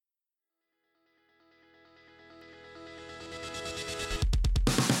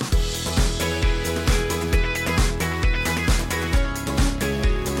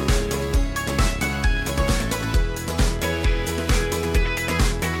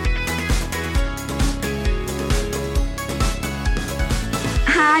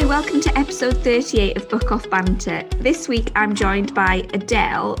Hi, welcome to episode 38 of Book Off Banter. This week I'm joined by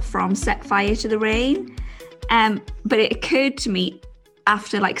Adele from Set Fire to the Rain. But it occurred to me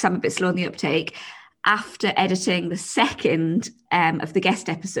after, because I'm a bit slow on the uptake, after editing the second of the guest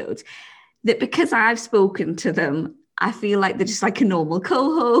episodes, that because I've spoken to them, I feel like they're just like a normal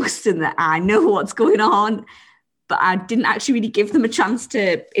co-host and that I know what's going on, but I didn't actually really give them a chance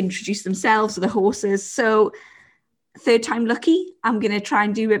to introduce themselves or the horses. So third time lucky, I'm going to try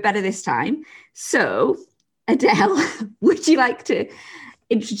and do it better this time. So Adele, would you like to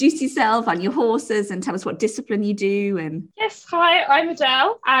introduce yourself and your horses and tell us what discipline you do? And Yes, hi, I'm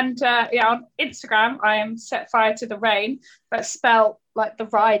Adele, and on Instagram I am Set Fire to the Rain, but spelled like the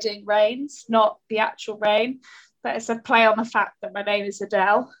riding reins, not the actual rain. But it's a play on the fact that my name is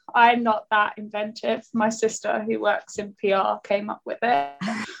Adele. I'm not that inventive. My sister, who works in PR, came up with it.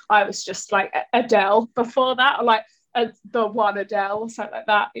 I was just like Adele before that, or like the one Adele or something like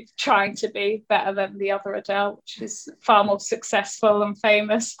that, trying to be better than the other Adele, which is far more successful and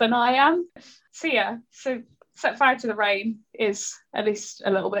famous than I am. So Set Fire to the Rain is at least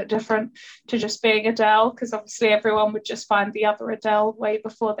a little bit different to just being Adele, because obviously everyone would just find the other Adele way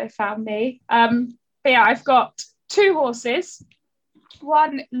before they found me. I've got two horses.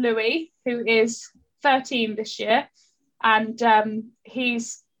 One, Louis, who is 13 this year, and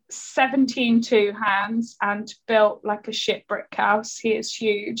he's 17 two hands and built like a shit brick house. He is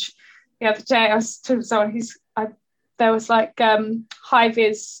huge. The other day I was to someone there was like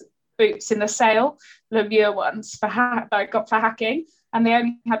high-vis boots in the sale, Lemieux ones that I got for hacking, and they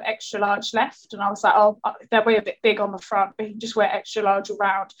only have extra large left, and I was like, they'll be a bit big on the front, but you can just wear extra large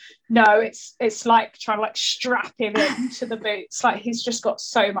around. No, it's like trying to like strap him into the boots. Like, he's just got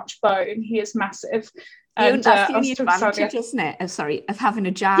so much bone. He is massive. And that's the only advantage, isn't it? Of having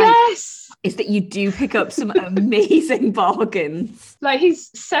a Jag. Yes, is that you do pick up some amazing bargains. Like, he's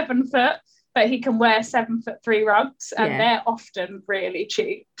 7 foot, but he can wear 7'3" rugs, and they're often really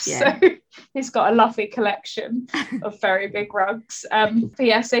cheap. Yeah. So he's got a lovely collection of very big rugs.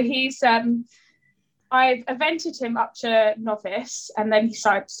 So he's I've evented him up to novice, and then he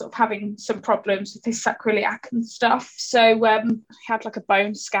started sort of having some problems with his sacroiliac and stuff. So he had like a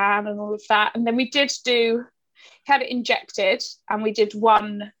bone scan and all of that. And then he had it injected, and we did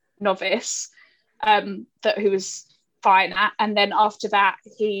one novice who was fine at. And then after that,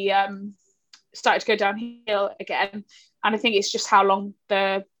 he started to go downhill again. And I think it's just how long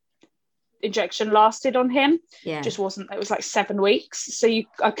the injection lasted on him. It was like 7 weeks, so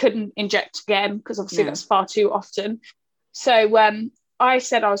I couldn't inject again, because obviously that's far too often. So I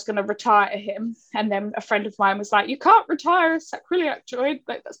said I was going to retire him, and then a friend of mine was like, you can't retire a sacroiliac joint,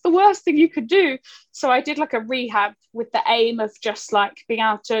 like that's the worst thing you could do. So I did like a rehab with the aim of just like being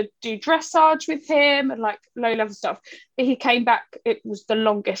able to do dressage with him and like low level stuff. But he came back, it was the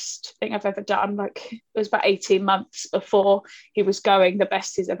longest thing I've ever done. Like, it was about 18 months before he was going the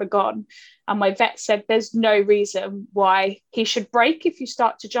best he's ever gone. And my vet said there's no reason why he should break if you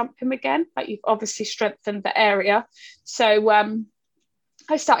start to jump him again. Like, you've obviously strengthened the area. So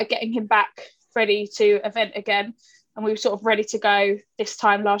I started getting him back ready to event again, and we were sort of ready to go this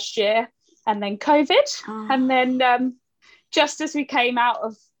time last year, and then COVID. And then just as we came out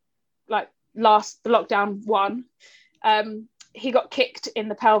of like the lockdown one, he got kicked in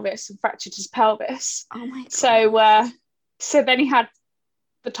the pelvis and fractured his pelvis. Oh my God. So then he had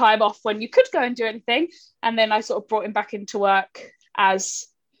the time off when you could go and do anything, and then I sort of brought him back into work as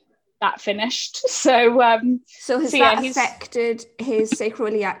that finished. So has that affected his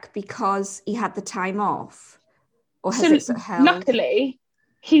sacroiliac because he had the time off, or has it sort of held? Luckily,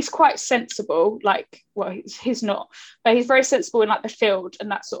 he's quite sensible. He's not, but he's very sensible in like the field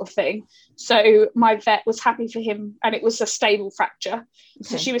and that sort of thing. So my vet was happy for him, and it was a stable fracture. Okay.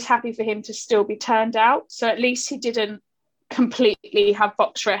 So she was happy for him to still be turned out. So at least he didn't completely have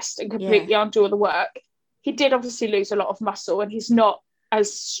box rest and completely undo all the work. He did obviously lose a lot of muscle, and he's not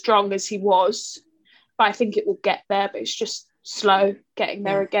as strong as he was, but I think it will get there, but it's just slow getting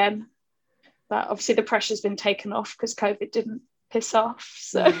there again. But obviously the pressure's been taken off because COVID didn't piss off.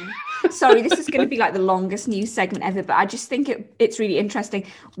 So sorry, this is going to be like the longest news segment ever, but I just think it's really interesting.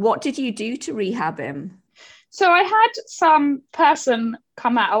 What did you do to rehab him? So I had some person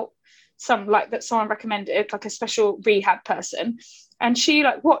come out, that someone recommended, like a special rehab person, and she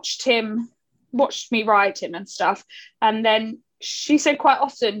like watched me ride him and stuff. And then she said quite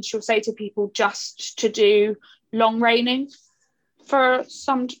often she'll say to people just to do long reining for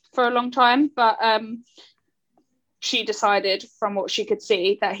a long time, but she decided from what she could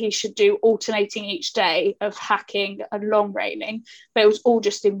see that he should do alternating each day of hacking and long reining, but it was all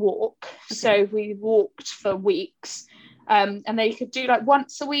just in walk. Okay. So we walked for weeks, And they could do like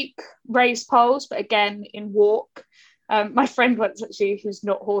once a week raised poles, but again in walk. My friend once actually, who's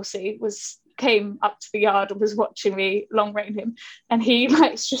not horsey, came up to the yard and was watching me long rein him, and he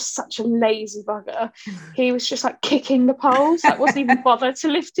like is just such a lazy bugger. He was just like kicking the poles, like wasn't even bothered to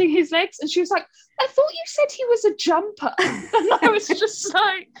lifting his legs. And she was like, I thought you said he was a jumper. And I was just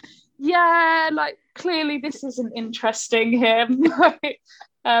like, yeah, like clearly this isn't interesting him.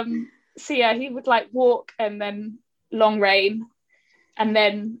 So yeah, he would like walk and then long rein, and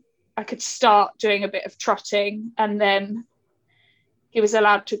then I could start doing a bit of trotting, and then he was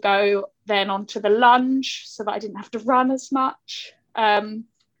allowed to go then onto the lunge so that I didn't have to run as much. And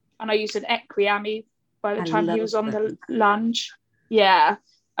I used an equiami by the time he was on the lunge. Yeah.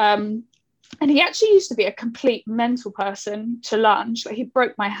 And he actually used to be a complete mental person to lunge. Like he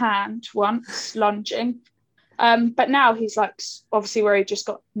broke my hand once lunging. But now he's like, obviously where he just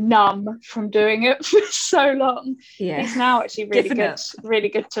got numb from doing it for so long. Yeah. He's now actually really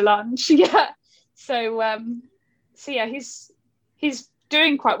good to lunge. Yeah. So yeah, he's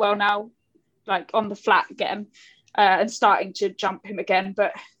doing quite well now, like on the flat again, and starting to jump him again.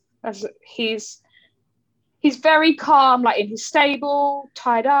 But as he's very calm, like in his stable,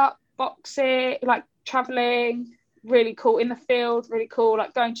 tied up, boxing, like traveling, really cool in the field, really cool,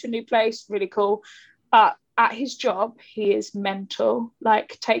 like going to a new place, really cool. But at his job, he is mental.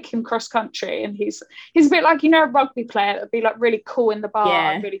 Like take him cross country, and he's a bit like, you know, a rugby player that would be like really cool in the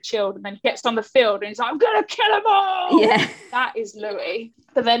bar, really chilled, and then he gets on the field and he's like, I'm gonna kill them all. Yeah, that is Louis.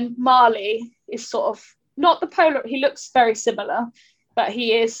 But then Marley is sort of not the polar. He looks very similar, but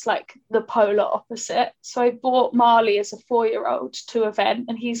he is like the polar opposite. So I bought Marley as a 4-year-old to event,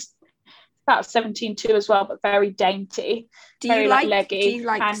 and he's about 17 too as well, but very dainty. Do you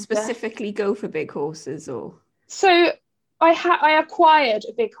like specifically go for big horses? Or so I acquired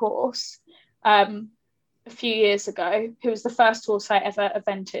a big horse a few years ago, who was the first horse I ever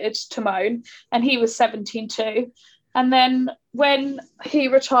evented, Timon, and he was 17 too. And then when he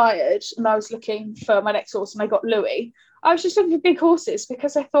retired and I was looking for my next horse and I got Louis, I was just looking for big horses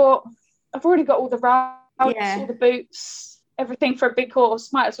because I thought I've already got all the rounds, all the boots, everything for a big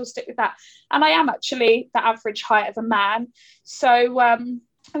horse, might as well stick with that. And I am actually the average height of a man, so I'm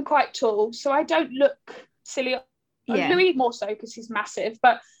quite tall, so I don't look silly. Louis more so because he's massive,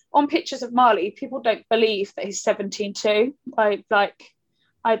 but on pictures of Marley, people don't believe that he's 17 too.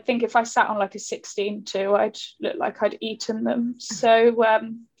 I think if I sat on like a 16 too, I'd look like I'd eaten them. So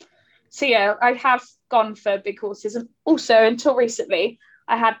yeah, I have gone for big horses, and also until recently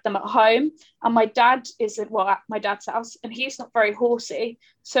I had them at home, and my dad is at my dad's house, and he's not very horsey.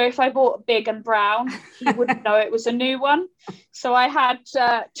 So if I bought a big and brown, he wouldn't know it was a new one. So I had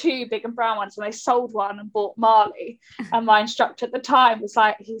 2 big and brown ones, and I sold one and bought Marley. And my instructor at the time was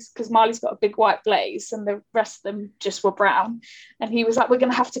like, because Marley's got a big white blaze and the rest of them just were brown. And he was like, we're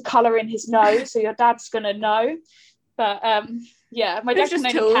going to have to colour in his nose, so your dad's going to know. But yeah, my dad just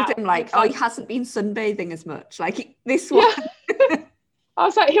told him like, he hasn't been sunbathing as much. Like this one. Yeah. I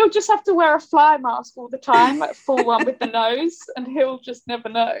was like, he'll just have to wear a fly mask all the time, like full one with the nose, and he'll just never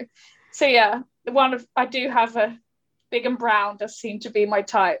know. So yeah, I do have a big and brown, does seem to be my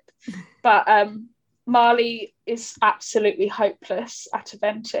type. But Marley is absolutely hopeless at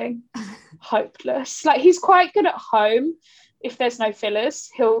eventing. Hopeless. Like he's quite good at home if there's no fillers.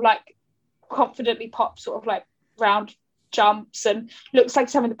 He'll like confidently pop sort of like round jumps and looks like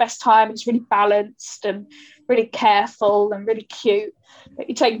he's having the best time. He's really balanced and really careful and really cute. But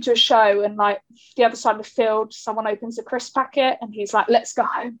you take him to a show and like the other side of the field, someone opens a crisp packet and he's like, let's go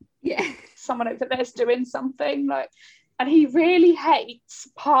home. Yeah. Someone over there's doing something like, and he really hates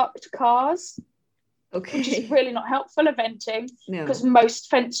parked cars. Okay. Which is really not helpful eventing because most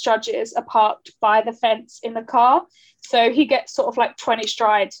fence judges are parked by the fence in the car. So he gets sort of like 20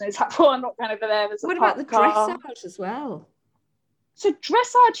 strides and he's like, I'm not going over there. What about the dressage as well? So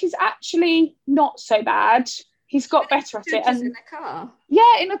dressage, he's actually not so bad. He's got better at it. And in a car?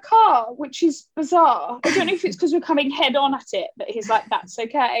 Yeah, in a car, which is bizarre. I don't know if it's because we're coming head on at it that he's like, that's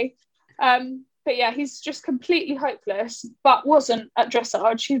okay. But yeah, he's just completely hopeless, but wasn't at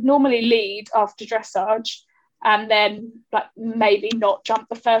dressage. He'd normally lead after dressage and then like maybe not jump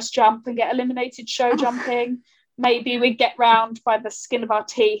the first jump and get eliminated show jumping. Maybe we'd get round by the skin of our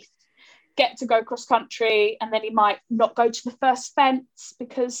teeth, get to go cross country, and then he might not go to the first fence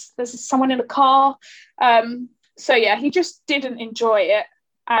because there's someone in a car. So yeah, he just didn't enjoy it.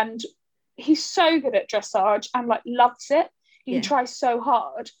 And he's so good at dressage and like loves it. He tries so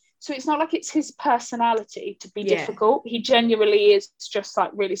hard. So it's not like it's his personality to be difficult. He genuinely is just like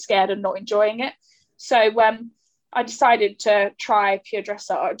really scared and not enjoying it. So I decided to try pure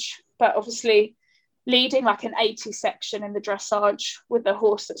dressage, but obviously leading like an 80 section in the dressage with a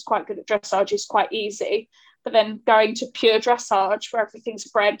horse that's quite good at dressage is quite easy. But then going to pure dressage, where everything's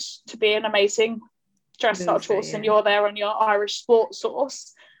bred to be an amazing dressage horse, and you're there on your Irish sports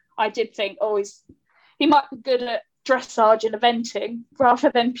horse, I did think, he might be good at dressage and eventing rather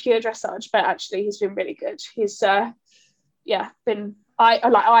than pure dressage, but actually he's been really good. He's been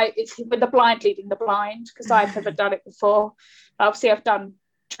it's with the blind leading the blind, because I've never done it before. Obviously I've done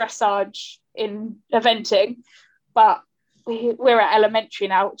dressage in eventing, but we're at elementary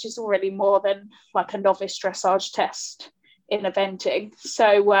now, which is already more than like a novice dressage test in eventing.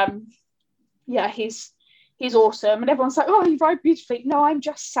 So he's awesome, and everyone's like, oh, you ride beautifully. No, I'm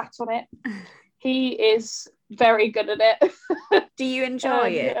just sat on it. He is very good at it. Do you enjoy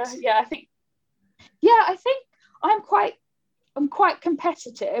it? I think I'm quite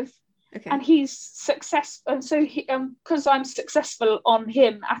competitive. Okay. And he's successful, and so because I'm successful on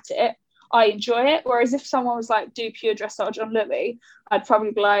him at it, I enjoy it. Whereas if someone was like, do pure dressage on Louis, I'd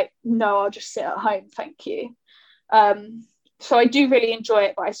probably be like, no, I'll just sit at home, thank you. So I do really enjoy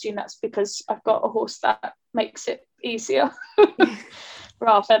it, but I assume that's because I've got a horse that makes it easier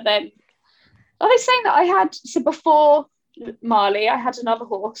rather than. I was saying that before Marley, I had another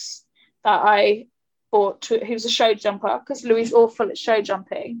horse that I bought who was a show jumper, because Louis is awful at show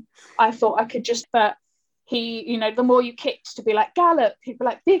jumping. I thought I could just, but he, the more you kicked to be like gallop, he'd be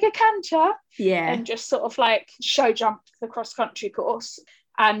like bigger canter, and just sort of like show jump the cross country course.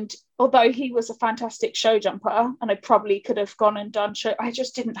 And although he was a fantastic show jumper, and I probably could have gone and done show, I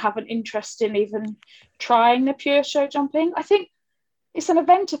just didn't have an interest in even trying the pure show jumping. I think it's an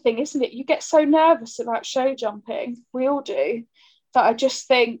eventer thing, isn't it? You get so nervous about show jumping, we all do, that I just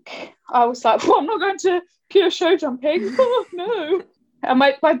think, I was like, well, I'm not going to pure show jumping. Oh, no. And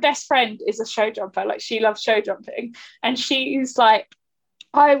my best friend is a show jumper. Like, she loves show jumping. And she's like,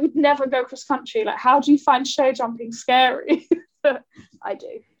 I would never go cross country. Like, how do you find show jumping scary? I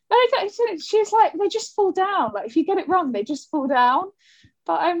do. But she's like, they just fall down. Like, if you get it wrong, they just fall down.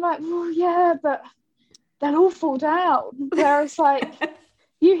 But I'm like, well, yeah, but they'll all fall down. Whereas, like,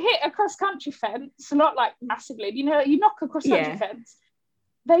 you hit a cross-country fence, not like massively, you knock a cross-country fence,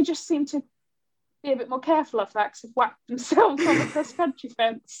 they just seem to be a bit more careful of that because they've whacked themselves on the cross-country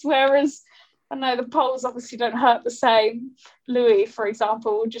fence. Whereas, I know the poles obviously don't hurt the same. Louis, for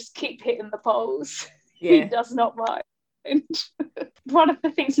example, will just keep hitting the poles. He does not mind. One of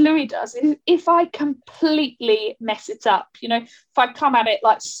the things Louis does is, if I completely mess it up, if I come at it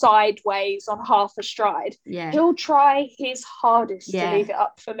like sideways on half a stride, he'll try his hardest to leave it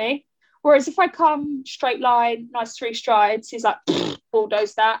up for me. Whereas if I come straight line, nice 3 strides, he's like,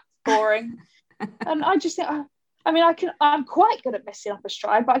 bulldoze that, boring. And I just think, I'm quite good at messing up a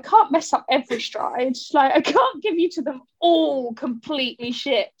stride, but I can't mess up every stride. Like, I can't give you to them all completely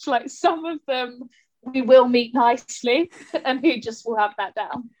shit. Like, some of them we will meet nicely, and he just will have that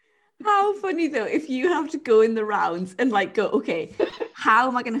down. How funny though, if you have to go in the rounds and like go, okay, how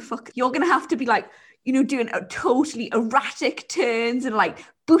am I going to fuck? You're going to have to be like, doing a totally erratic turns and like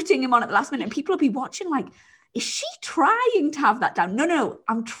booting him on at the last minute. And people will be watching like, is she trying to have that down? No,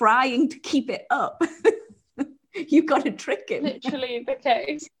 I'm trying to keep it up. You've got to trick him. Literally the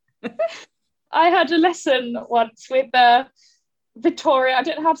case. I had a lesson once with Victoria, I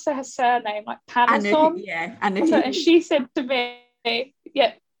don't know how to say her surname, like Panason. And she said to me,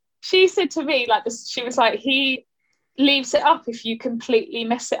 like this, she was like, he leaves it up if you completely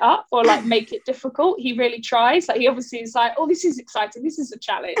mess it up or like make it difficult. He really tries. Like, he obviously is like, oh, this is exciting, this is a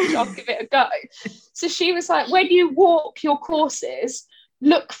challenge, I'll give it a go. So she was like, when you walk your courses,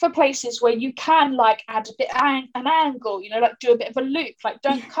 look for places where you can like add a bit an angle, like do a bit of a loop, like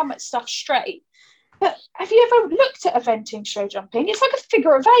don't come at stuff straight. But have you ever looked at eventing show jumping? It's like a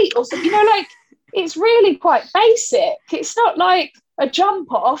figure of 8 or something, like it's really quite basic. It's not like a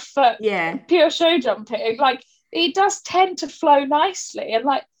jump off for pure show jumping. Like, it does tend to flow nicely, and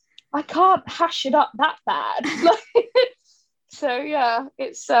like, I can't hash it up that bad. So yeah,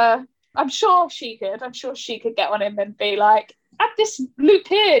 it's I'm sure she could get on him and be like, add this loop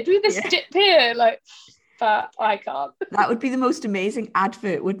here, do this dip here, like. But I can't. That would be the most amazing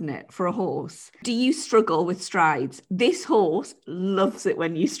advert, wouldn't it, for a horse? Do you struggle with strides? This horse loves it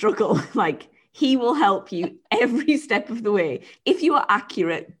when you struggle. Like, he will help you every step of the way. If you are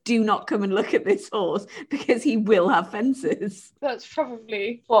accurate, do not come and look at this horse, because he will have fences. That's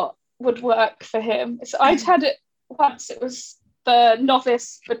probably what would work for him. So I'd had it once. It was the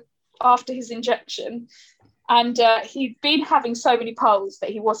novice, but after his injection. And he'd been having so many poles that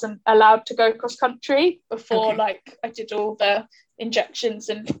he wasn't allowed to go cross country before, like, I did all the injections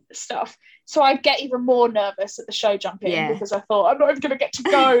and stuff. So I'd get even more nervous at the show jumping because I thought, I'm not even going to get to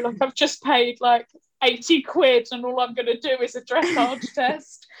go. Like, I've just paid like 80 quid and all I'm going to do is a dressage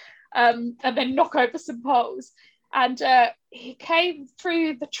test and then knock over some poles. And he came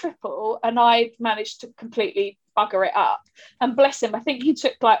through the triple and I managed to completely bugger it up. And bless him, I think he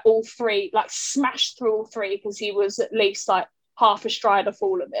took like all three, like smashed through all three because he was at least like half a stride off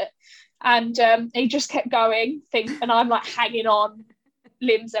all of it. And he just kept going, and I'm like hanging on,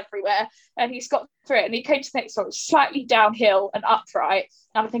 limbs everywhere. And he's got through it. And he came to the next one, slightly downhill and upright.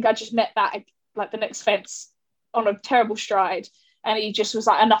 And I think I just met that, like the next fence on a terrible stride. And he just was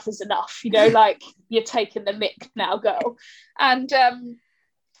like, enough is enough, like you're taking the mick now, go. And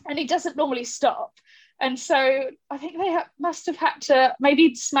he doesn't normally stop. And so I think they must have had to,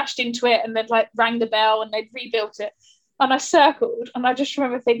 maybe smashed into it and then like rang the bell and they'd rebuilt it. And I circled and I just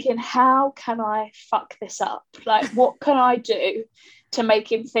remember thinking, how can I fuck this up? Like, what can I do to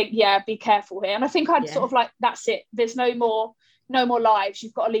make him think, yeah, be careful here? And I think I'd sort of like, that's it. There's no more lives.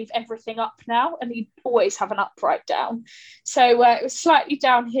 You've got to leave everything up now. And he'd always have an upright down. So it was slightly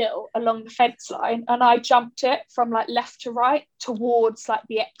downhill along the fence line. And I jumped it from like left to right towards like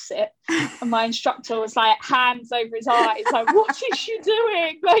the exit. And my instructor was like, hands over his eyes. Like, what is she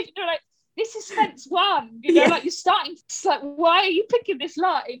doing? Like, like, this is fence one, like you're starting, it's like, why are you picking this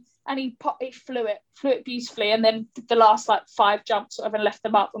line? And he flew it beautifully, and then did the last like 5 jumps sort of and left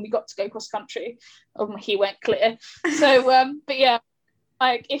them up when we got to go cross country. He went clear. So but yeah,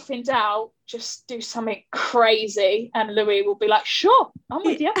 like if in doubt, just do something crazy and Louis will be like, sure, I'm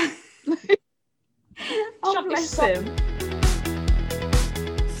with you. Oh, bless him.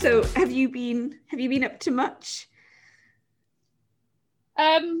 So have you been up to much?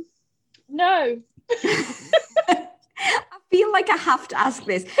 No. I feel like I have to ask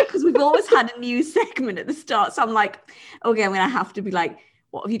this because we've always had a news segment at the start. So I'm like, okay, I'm going to have to be like,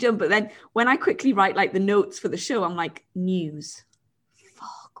 what have you done? But then when I quickly write like the notes for the show, I'm like, news.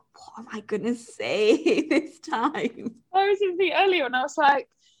 Fuck, what am I going to say this time? I was in the earlier and I was like,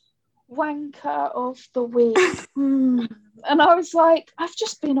 wanker of the week. And I was like, I've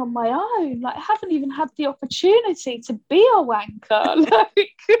just been on my own. Like, I haven't even had the opportunity to be a wanker.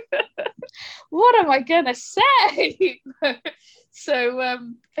 Like, what am I going to say? So,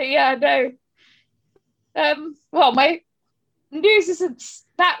 but yeah, no. Well, my news isn't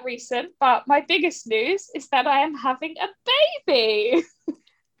that recent, but my biggest news is that I am having a baby.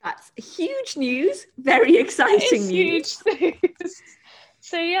 That's huge news. Very exciting news. Huge news.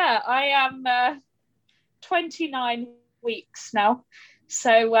 So, yeah, I am 29 weeks now,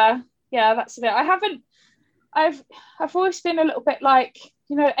 so yeah, that's a bit. I've always been a little bit like,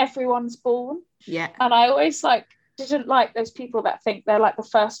 everyone's born, and I always like didn't like those people that think they're like the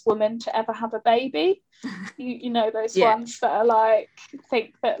first woman to ever have a baby. you know those ones that are like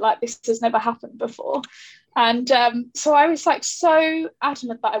think that like this has never happened before, and so I was like so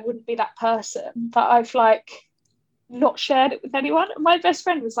adamant that I wouldn't be that person that I've like not shared it with anyone. And my best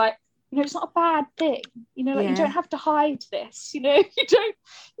friend was like, it's not a bad thing, you don't have to hide this, you don't,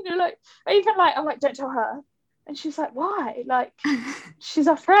 like, even like, I'm like, don't tell her. And she's like, why? Like, she's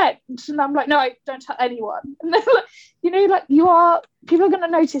our friend. And I'm like, no, I don't tell anyone. And then, like, people are going to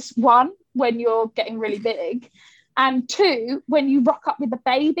notice, one, when you're getting really big, and two, when you rock up with the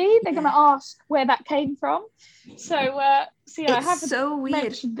baby, they're going to ask where that came from. So I haven't so weird.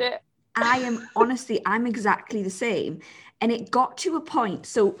 Mentioned it. I'm exactly the same. And it got to a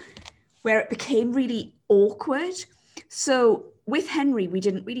point, where it became really awkward. So with Henry, we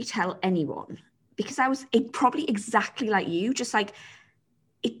didn't really tell anyone because probably exactly like you, just like,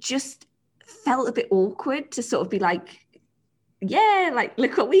 it just felt a bit awkward to sort of be like, yeah, like,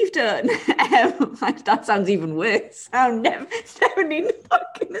 look what we've done. Like, that sounds even worse. I'll never need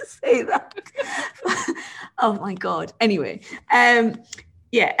fucking to say that. Oh my God. Anyway,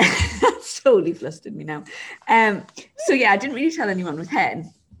 yeah, that's totally flustered me now. So yeah, I didn't really tell anyone with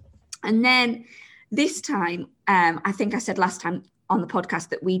Hen. And then this time, I think I said last time on the podcast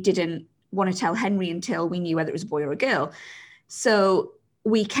that we didn't want to tell Henry until we knew whether it was a boy or a girl. So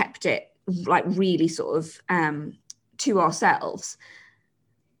we kept it like really sort of to ourselves.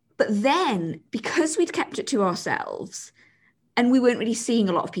 But then because we'd kept it to ourselves and we weren't really seeing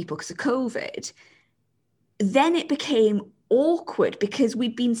a lot of people because of COVID, then it became awkward because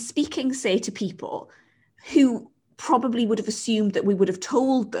we'd been speaking, say, to people who probably would have assumed that we would have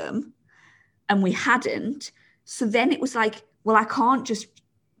told them and we hadn't. So then it was like, well, I can't just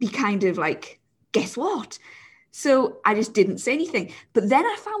be kind of like, guess what? So I just didn't say anything. But then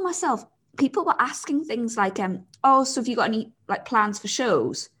I found myself, people were asking things like, oh, so have you got any like plans for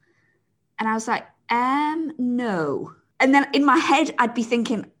shows? And I was like, no. And then in my head, I'd be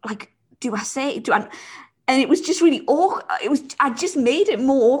thinking like, and it was just really awkward. I just made it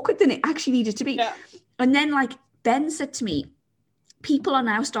more awkward than it actually needed to be. Yeah. And then like Ben said to me, people are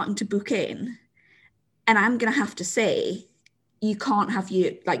now starting to book in, and I'm going to have to say, you can't have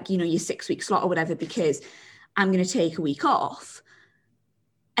your, like, you know, your 6-week slot or whatever, because I'm going to take a week off.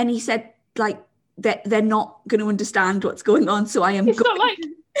 And he said, like, that they're not going to understand what's going on. So I am It's not like,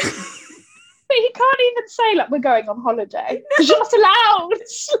 but he can't even say, like, we're going on holiday. Because you're not allowed.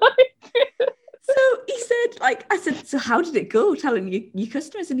 It's like... So he said, like, I said, so how did it go telling your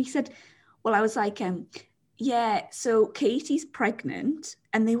customers? And he said, well, I was like, yeah, so Katie's pregnant.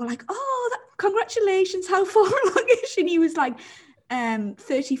 And they were like, oh, congratulations, how far along is she? And he was like,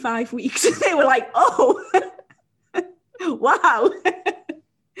 35 weeks. And they were like, oh, wow.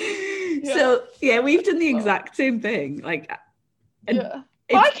 Yeah. So, yeah, we've done the exact same thing. Like, yeah.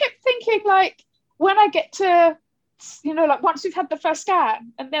 But I kept thinking, like, when I get to, you know, like, once we've had the first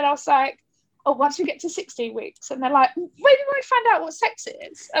scan, and then I was like, oh, once we get to 16 weeks, and they're like, maybe we find out what sex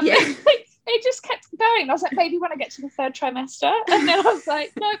it is. And then, like, it just kept going. I was like, maybe when I get to the 3rd trimester. And then I was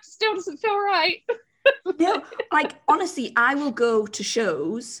like, no, it still doesn't feel right. No, like, honestly, I will go to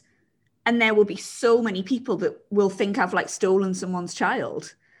shows and there will be so many people that will think I've, like, stolen someone's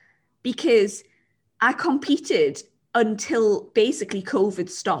child, because I competed until basically COVID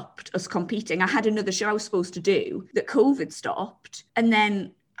stopped us competing. I had another show I was supposed to do that COVID stopped, and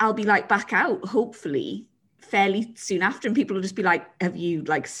then I'll be like back out, hopefully, fairly soon after, and people will just be like, have you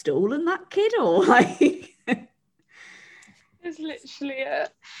like stolen that kid? Or like... It's literally it.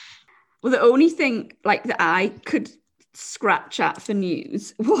 Well, the only thing like that I could scratch at for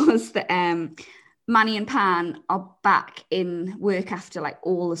news was that Manny and Pan are back in work after like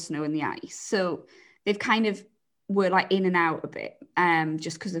all the snow and the ice. So they've kind of were like in and out a bit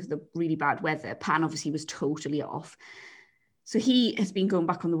just because of the really bad weather. Pan obviously was totally off. So he has been going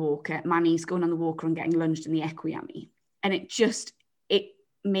back on the walker. Manny's going on the walker and getting lunged in the Equiami. And it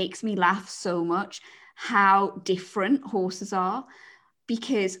makes me laugh so much how different horses are,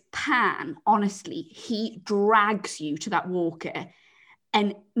 because Pan, honestly, he drags you to that walker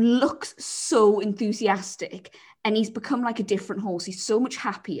and looks so enthusiastic. And he's become like a different horse. He's so much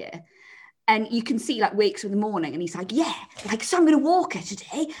happier. And you can see, like, wakes up in the morning and he's like, yeah, like, so I'm going to walk her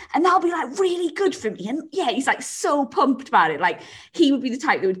today and that'll be, like, really good for me. And, yeah, he's, like, so pumped about it. Like, he would be the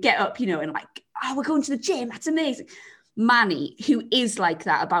type that would get up, you know, and, like, oh, we're going to the gym. That's amazing. Manny, who is like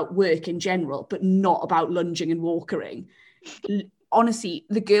that about work in general, but not about lunging and walkering. Honestly,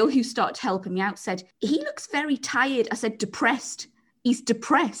 the girl who started helping me out said, he looks very tired. I said, depressed. He's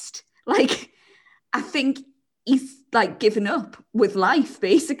depressed. Like, I think he's, like, given up with life,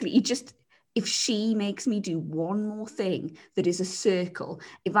 basically. He just... If she makes me do one more thing that is a circle,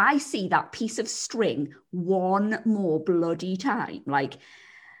 if I see that piece of string one more bloody time, like,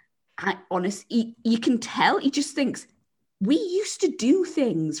 you can tell, he just thinks, we used to do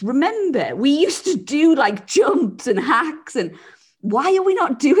things. Remember, we used to do like jumps and hacks, and why are we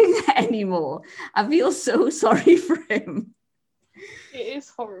not doing that anymore? I feel so sorry for him. It is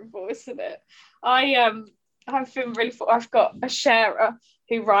horrible, isn't it? I've been really... I've got a sharer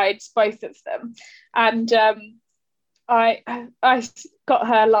who rides both of them, and I got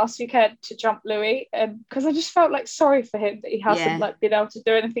her last weekend to jump Louis, and because I just felt like sorry for him that he hasn't like been able to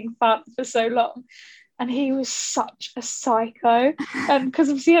do anything fun for so long. And he was such a psycho, and because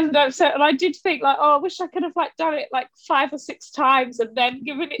obviously he hasn't done it, so, and I did think like, oh, I wish I could have like done it like 5 or 6 times and then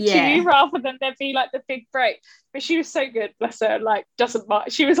given it to you, rather than there be like the big break. But she was so good, bless her, like doesn't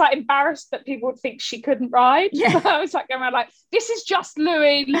mind. She was like embarrassed that people would think she couldn't ride. So I was like going around like, this is just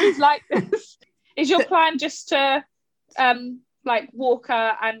Louis. Louis like this. Is your plan just to like walk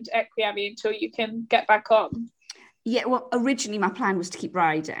her and Equiami until you can get back on? Yeah, well, originally my plan was to keep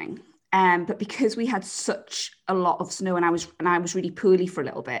riding. But because we had such a lot of snow and I was really poorly for a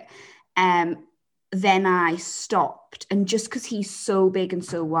little bit, then I stopped. And just because he's so big and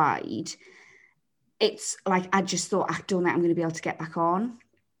so wide, it's like I just thought, I don't think I'm going to be able to get back on.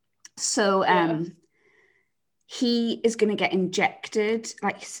 So he is going to get injected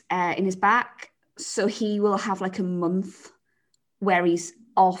like in his back. So he will have like a month where he's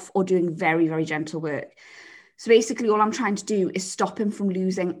off or doing very, very gentle work. So basically all I'm trying to do is stop him from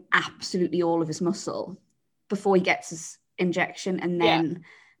losing absolutely all of his muscle before he gets his injection, and then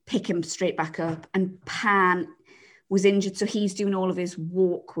pick him straight back up. And Pan was injured, so he's doing all of his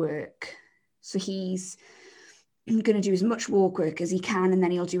walk work. So he's going to do as much walk work as he can, and then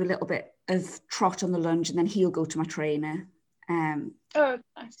he'll do a little bit of trot on the lunge, and then he'll go to my trainer. Oh,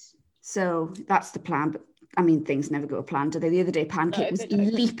 nice. So that's the plan. But, I mean, things never go to plan, do they? The other day, Pancake was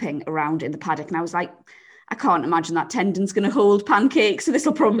leaping around in the paddock, and I was like, I can't imagine that tendon's going to hold Pancake, so this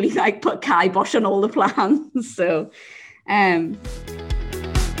will probably like put kibosh on all the plans. So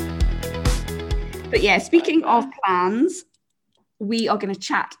But yeah, speaking of plans, we are going to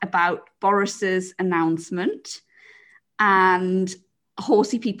chat about Boris's announcement and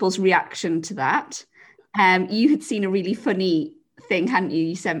horsey people's reaction to that. You had seen a really funny thing, hadn't you?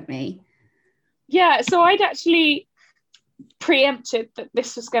 You sent me. Yeah, so I'd actually preempted that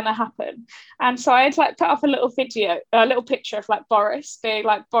this was going to happen, and so I had like put up a little picture of like Boris being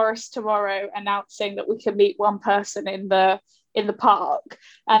like, Boris tomorrow announcing that we can meet one person in the park,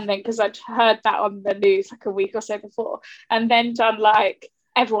 and then because I'd heard that on the news like a week or so before, and then done like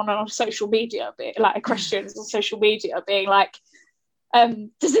everyone on social media like questions on social media being like,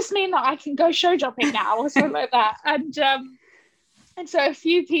 does this mean that I can go show jumping now or something like that, and so a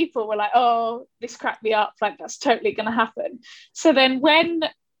few people were like, oh, this cracked me up, like that's totally going to happen. So then when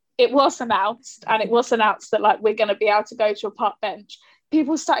it was announced, and it was announced that like we're going to be able to go to a park bench,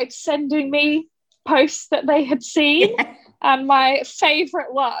 people started sending me posts that they had seen. Yeah. And my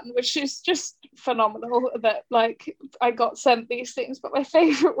favourite one, which is just phenomenal that like I got sent these things, but my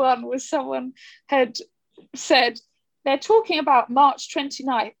favourite one was someone had said, they're talking about March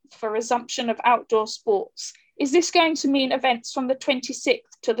 29th for resumption of outdoor sports. Is this going to mean events from the 26th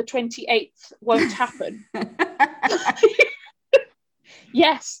to the 28th won't happen?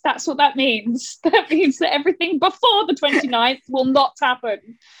 Yes, that's what that means. That means that everything before the 29th will not happen.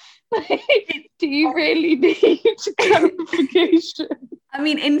 Do you really need clarification? I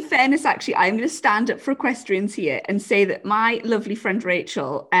mean, in fairness, actually, I'm going to stand up for equestrians here and say that my lovely friend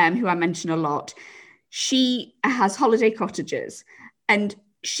Rachel, who I mention a lot, she has holiday cottages, and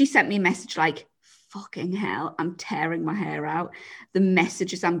she sent me a message like, fucking hell, I'm tearing my hair out. The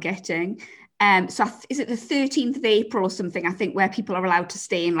messages I'm getting. So is it the 13th of April or something, I think, where people are allowed to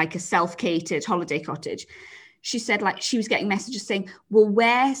stay in like a self-catered holiday cottage? She said like she was getting messages saying, well,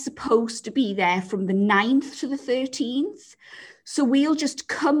 we're supposed to be there from the 9th to the 13th. So we'll just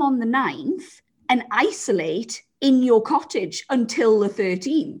come on the 9th and isolate in your cottage until the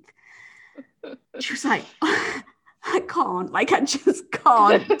 13th. She was like, oh, I can't, like, I just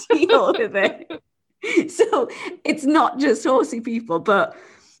can't deal with it. So it's not just horsey people, but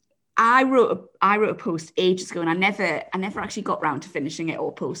I wrote a post ages ago, and I never actually got round to finishing it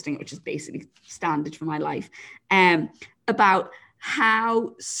or posting it, which is basically standard for my life, about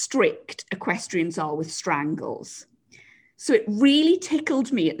how strict equestrians are with strangles. So it really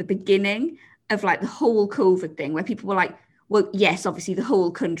tickled me at the beginning of like the whole COVID thing, where people were like, well, yes, obviously the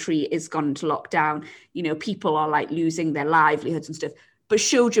whole country is gone into lockdown. You know, people are like losing their livelihoods and stuff, but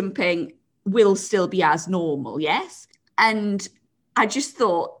show jumping will still be as normal, yes? And I just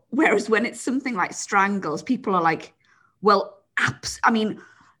thought, whereas when it's something like strangles, people are like, well, I mean,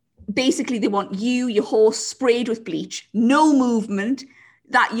 basically they want your horse sprayed with bleach, no movement,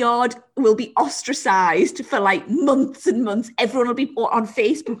 that yard will be ostracized for like months and months. Everyone will be on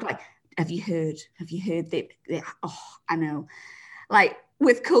Facebook like, have you heard oh, I know. Like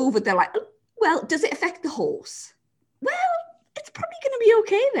with COVID, they're like, well, does it affect the horse? Well, it's probably going to be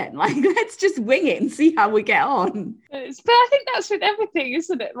okay then. Like, let's just wing it and see how we get on. But I think that's with everything,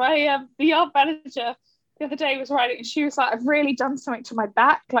 isn't it? My the yard manager the other day was riding, and she was like, I've really done something to my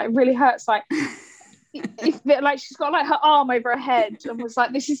back. Like, it really hurts. Like, like she's got like her arm over her head, and was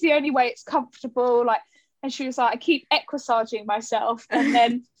like, this is the only way it's comfortable. Like, and she was like, I keep equisaging myself, and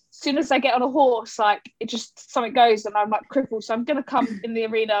then as soon as I get on a horse, like it just something goes and I'm like crippled. So I'm gonna come in the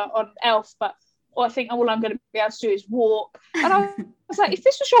arena on Elf, but I think all I'm going to be able to do is walk. And I was like, if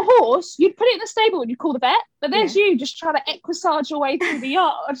this was your horse, you'd put it in the stable and you'd call the vet. But there's you just trying to equisage your way through the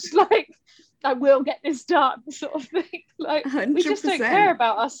yard. Like, I will get this done, sort of thing. Like, 100%. We just don't care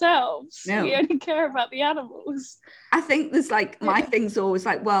about ourselves. No. We only care about the animals. I think there's like, my thing's always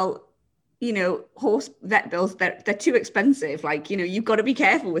like, well, you know, horse vet bills, they're too expensive. Like, you know, you've got to be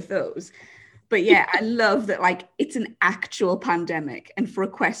careful with those. But yeah, I love that, like, it's an actual pandemic. And for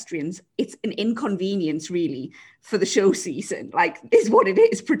equestrians, it's an inconvenience, really, for the show season, like, is what it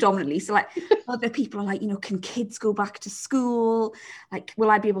is predominantly. So, like, other people are like, you know, can kids go back to school? Like,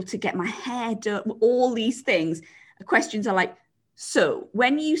 will I be able to get my hair done? All these things. Equestrians are like, so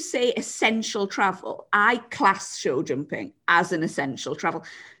when you say essential travel, I class show jumping as an essential travel.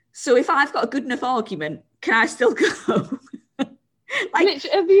 So if I've got a good enough argument, can I still go? Like,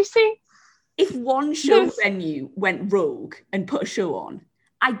 have you seen? If one show venue went rogue and put a show on,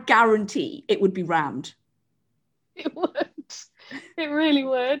 I guarantee it would be rammed. It would. It really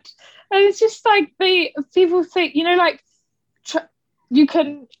would. And it's just like people think, you know, like you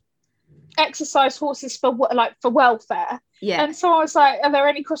can exercise horses for welfare. Yeah. And so I was like, are there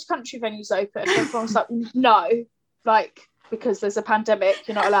any cross-country venues open? And everyone was like, no. Like, because there's a pandemic,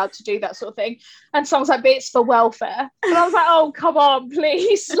 you're not allowed to do that sort of thing. And someone's like, but it's for welfare. And I was like, oh, come on,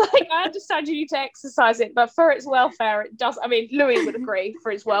 please. Like, I understand you need to exercise it, but for its welfare, it does. I mean, Louis would agree,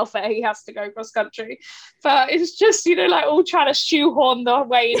 for his welfare, he has to go cross country. But it's just, you know, like all trying to shoehorn their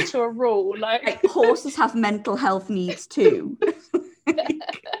way into a rule. Like horses have mental health needs too.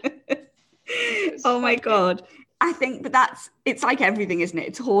 Oh my God. I think it's like everything, isn't it?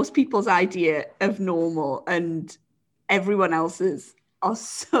 It's horse people's idea of normal, and everyone else's are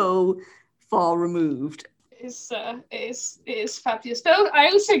so far removed. It is fabulous. But I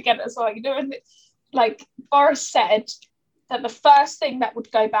also get it as well, you know, and like Boris said that the first thing that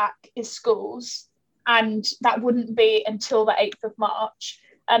would go back is schools, and that wouldn't be until the 8th of March.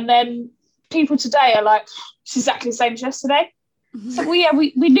 And then people today are like, it's exactly the same as yesterday. So we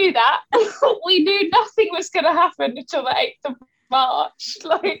knew that. We knew nothing was going to happen until the 8th of March.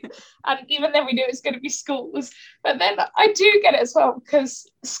 Like, and even then we knew it was going to be schools. But then I do get it as well, because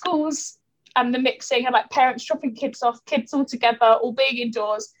schools and the mixing and like parents dropping kids off, kids all together, all being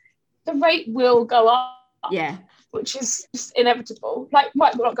indoors, the rate will go up. Yeah. Which is just inevitable. Like,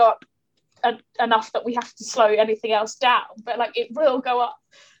 might not go up enough that we have to slow anything else down, but like it will go up.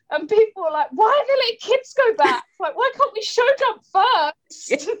 And people are like, why are they letting kids go back? Like, why can't we show jump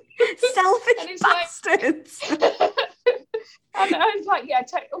first? Selfish bastards. And I was like, yeah,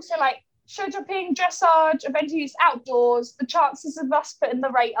 also like show jumping, dressage, eventually it's outdoors. The chances of us putting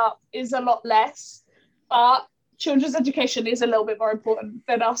the rate up is a lot less. But children's education is a little bit more important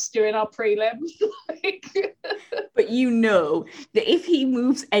than us doing our prelim. But you know that if he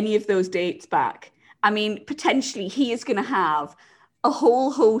moves any of those dates back, I mean, potentially he is going to have a whole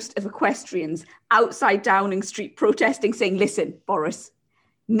host of equestrians outside Downing Street protesting, saying, listen, Boris,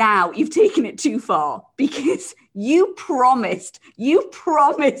 now you've taken it too far, because you promised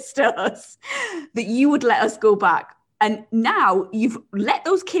us that you would let us go back. And now you've let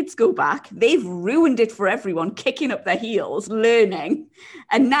those kids go back. They've ruined it for everyone, kicking up their heels, learning.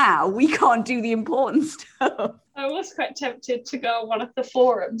 And now we can't do the important stuff. I was quite tempted to go on one of the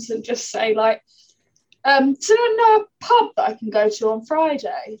forums and just say, like, does anyone know a pub that I can go to on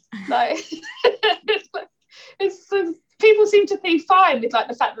Friday? Like, people seem to be fine with like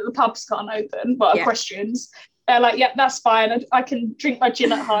the fact that the pubs can't open. Well, yeah. Equestrians, they're like, yeah, that's fine. I can drink my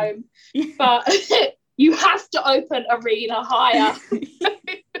gin at home, but you have to open arena hire.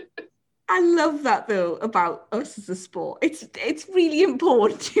 I love that though about us as a sport. It's really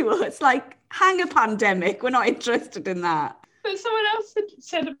important to us. Like, hang a pandemic, we're not interested in that. But someone else had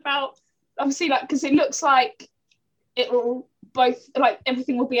said about, obviously, like, because it looks like it will both, like,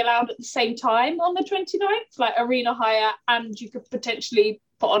 everything will be allowed at the same time on the 29th, like arena hire, and you could potentially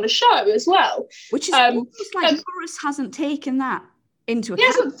put on a show as well. Which is almost like Boris hasn't taken that into account.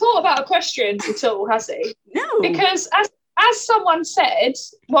 He hasn't thought about equestrians at all, has he? No. Because as someone said,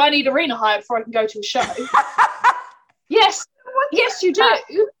 well, I need arena hire before I can go to a show. Yes, you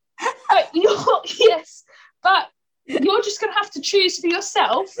do. But you're just going to have to choose for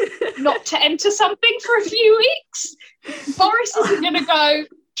yourself not to enter something for a few weeks. Boris isn't going to go,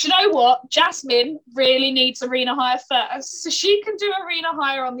 do you know what? Jasmine really needs arena hire first, so she can do arena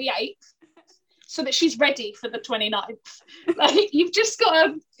hire on the 8th so that she's ready for the 29th. Like, you just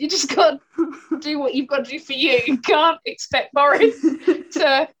got to do what you've got to do for you. You can't expect Boris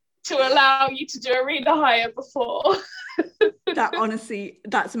to allow you to do arena hire before. That honestly,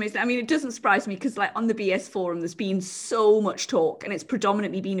 that's amazing. I mean, it doesn't surprise me, because like on the BS forum, there's been so much talk, and it's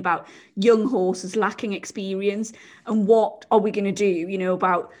predominantly been about young horses lacking experience, and what are we going to do, you know,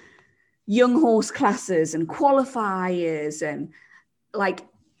 about young horse classes and qualifiers, and like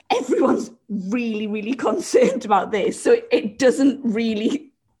everyone's really, really concerned about this. So it doesn't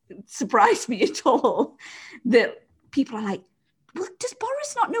really surprise me at all that people are like, well, does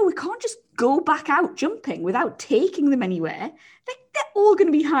Boris not know we can't just go back out jumping without taking them anywhere? They're all going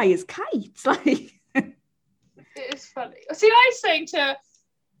to be high as kites. Like, it is funny. See, I was saying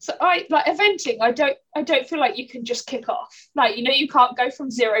I like eventing. I don't feel like you can just kick off. Like, you know, you can't go from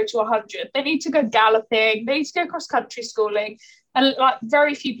 0 to 100. They need to go galloping. They need to go cross country schooling, and like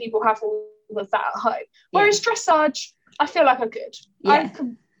very few people have all of that at home. Whereas dressage, I feel like I could. Yeah.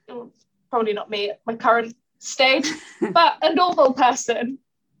 Probably not me at my current stage, but a normal person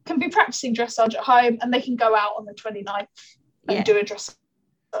can be practicing dressage at home, and they can go out on the 29th and do a dressage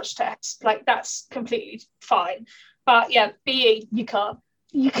test. Like, that's completely fine. But yeah, BE, you can't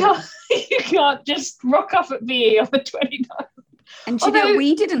just rock off at BE on the 29th. And you know,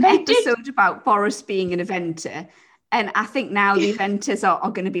 we did an episode about Boris being an eventer, and I think now the eventers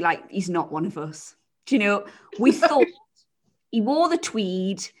are going to be like, he's not one of us. Do you know, we thought he wore the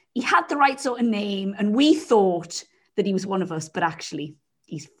tweed, he had the right sort of name, and we thought that he was one of us, but actually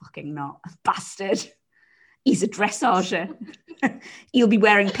he's fucking not. Bastard. He's a dressage. He'll be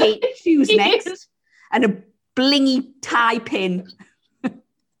wearing patent shoes next and a blingy tie pin.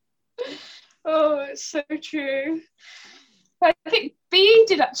 Oh, it's so true. I think B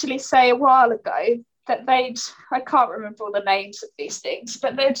did actually say a while ago that I can't remember all the names of these things,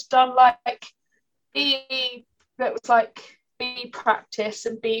 but they'd done like B, that was like B practice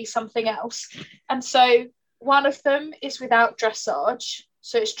and B something else. And so one of them is without dressage.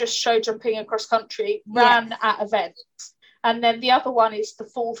 So it's just show jumping across country, ran at events. And then the other one is the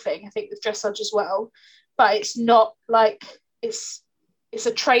full thing, I think, with dressage as well. But it's not like, it's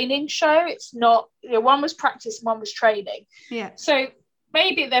a training show. It's not, one was practice and one was training. Yeah. So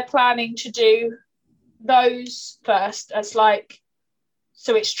maybe they're planning to do those first as like,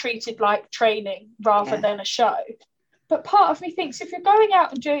 so it's treated like training rather than a show. But part of me thinks if you're going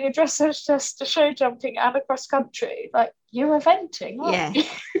out and doing a dressage test to show jumping and across country, like you're eventing, aren't you?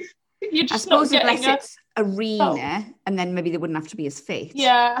 You're just, I suppose, not unless it's arena, and then maybe they wouldn't have to be as fit.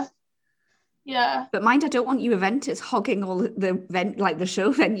 Yeah. But mind, I don't want you eventers hogging all the event, like the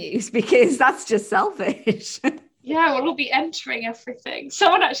show venues, because that's just selfish. Yeah, we'll all be entering everything.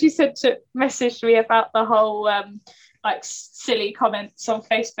 Someone actually messaged me about the whole like silly comments on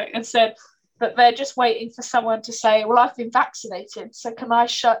Facebook and said that they're just waiting for someone to say, well, I've been vaccinated, so can I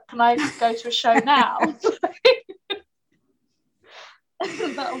go to a show now?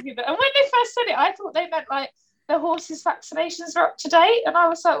 That'll be the... And when they first said it, I thought they meant like the horses' vaccinations are up to date, and I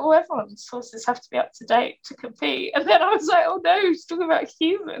was like, well, everyone's horses have to be up to date to compete. And then I was like, oh no, he's talking about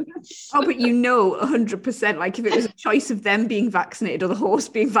humans. Oh, but 100%, like if it was a choice of them being vaccinated or the horse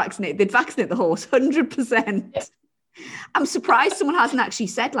being vaccinated, they'd vaccinate the horse 100%. Yeah. I'm surprised someone hasn't actually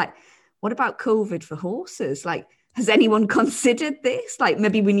said, like, what about COVID for horses? Like, has anyone considered this? Like,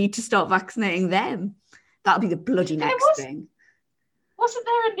 maybe we need to start vaccinating them. That'll be the bloody next thing. Wasn't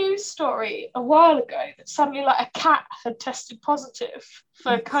there a news story a while ago that suddenly like a cat had tested positive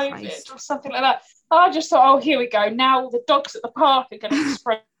for COVID or something like that? I just thought, oh, here we go. Now all the dogs at the park are going to be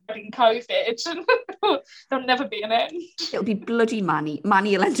spreading COVID. There'll never be an end. It'll be bloody Manny.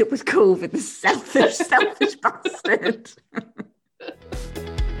 Manny will end up with COVID, the selfish bastard.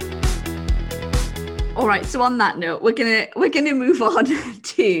 All right, so on that note, we're gonna move on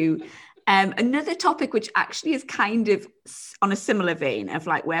to another topic, which actually is kind of on a similar vein of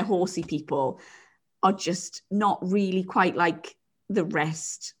like where horsey people are just not really quite like the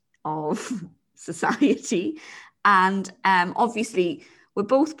rest of society. And obviously we're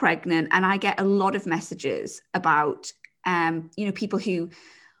both pregnant, and I get a lot of messages about, people who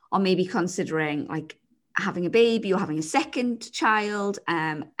are maybe considering like having a baby or having a second child.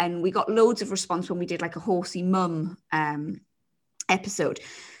 And we got loads of response when we did like a horsey mum episode.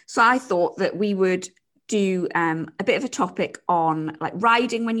 So I thought that we would do a bit of a topic on like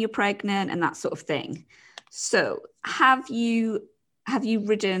riding when you're pregnant and that sort of thing. So have you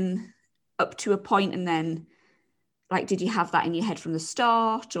ridden up to a point, and then like did you have that in your head from the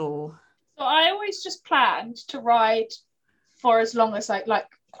start, or? So I always just planned to ride for as long as I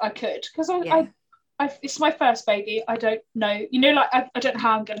could, because it's my first baby. I don't know, I don't know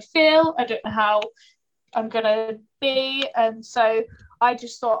how I'm going to feel. I don't know how I'm going to be. And so I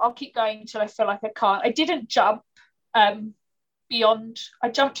just thought I'll keep going until I feel like I can't. I didn't jump beyond, I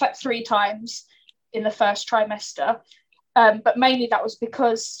jumped like 3 times in the first trimester. But mainly that was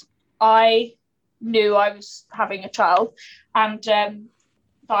because I knew I was having a child, and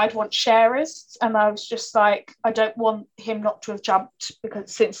I'd want sharers, and I was just like, I don't want him not to have jumped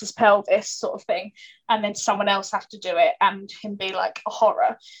because since his pelvis sort of thing, and then someone else have to do it and him be like a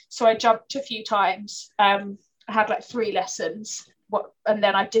horror. So I jumped a few times. I had like 3 lessons, and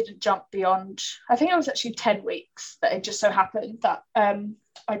then I didn't jump beyond, I think it was actually 10 weeks that it just so happened that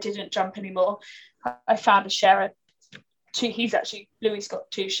I didn't jump anymore. I found a sharer. Louis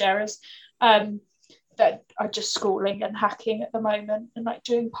got 2 sharers that are just schooling and hacking at the moment and like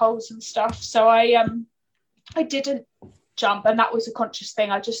doing poles and stuff. So I didn't jump, and that was a conscious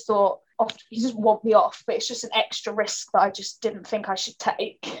thing. I just thought, he doesn't want me off, but it's just an extra risk that I just didn't think I should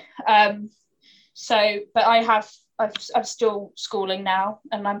take. But I'm still schooling now,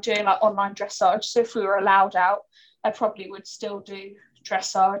 and I'm doing like online dressage. So if we were allowed out, I probably would still do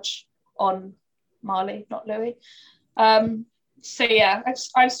dressage on Marley, not Louis. So yeah,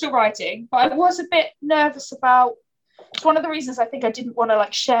 I'm still riding, but I was a bit nervous about, it's one of the reasons I think I didn't want to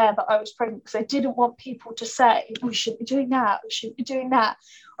like share that I was pregnant, because I didn't want people to say, we shouldn't be doing that, we shouldn't be doing that.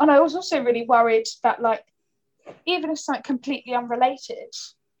 And I was also really worried that like, even if something completely unrelated,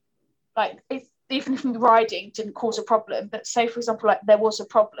 like even if riding didn't cause a problem, but say for example, like there was a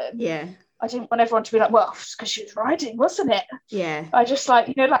problem, I didn't want everyone to be like, well, because she was riding, wasn't it? Yeah. I just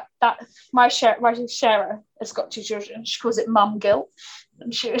like, like that, my sharer has got 2 children. She calls it mum guilt.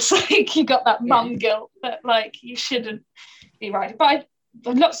 And she was like, you got that mum guilt that like you shouldn't be riding. But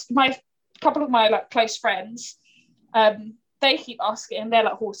couple of my like close friends, they keep asking, and they're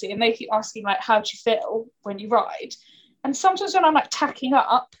like horsey, and they keep asking like, how do you feel when you ride? And sometimes when I'm like tacking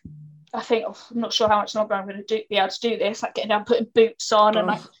up, I think, I'm not sure how much longer I'm going to be able to do this, like getting down, putting boots on, and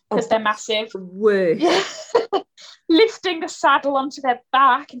like, because they're massive. Worse. Yeah. Lifting the saddle onto their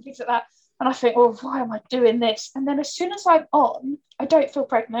back and things like that. And I think, oh, why am I doing this? And then as soon as I'm on, I don't feel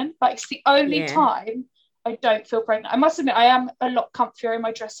pregnant. Like, it's the only time I don't feel pregnant. I must admit, I am a lot comfier in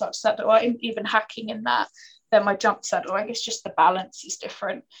my dressage saddle. I'm even hacking in that than my jump saddle. I guess just the balance is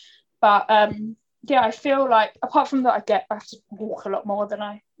different. But yeah, I feel like, apart from that, I have to walk a lot more than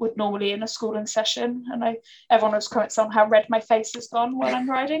I would normally in a schooling session. And everyone was comments on how red my face has gone while I'm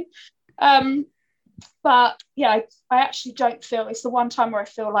riding. But yeah, I actually don't feel, it's the one time where I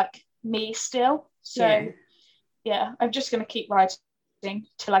feel like me still. So yeah I'm just going to keep riding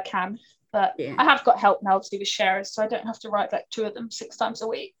till I can. But I have got help now, obviously, with sharers, so I don't have to ride like 2 of them 6 times a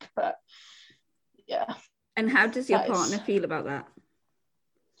week. But yeah. And how does your partner feel about that?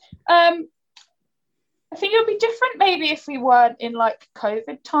 I think it would be different maybe if we weren't in like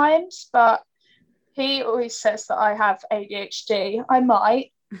COVID times, but he always says that I have ADHD. I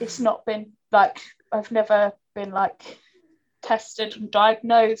might. It's not been like, I've never been like tested and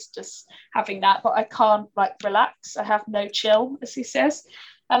diagnosed as having that, but I can't like relax. I have no chill, as he says.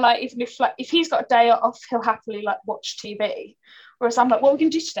 And like, even if he's got a day off, he'll happily like watch TV. Whereas I'm like, what are we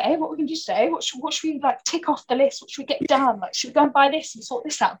going to do today? What should we like tick off the list? What should we get done? Like, should we go and buy this and sort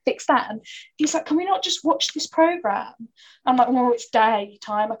this out and fix that? And he's like, can we not just watch this program? I'm like, well, it's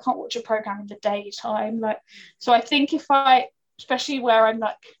daytime. I can't watch a program in the daytime. Like, so I think if I, especially where I'm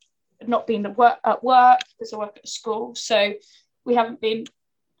like not being at work because I work at a school, so we haven't been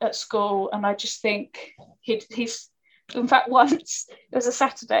at school, and I just think he's. In fact, once it was a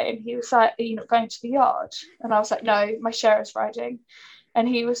Saturday and he was like, are you not going to the yard? And I was like, no, my sharer's riding. And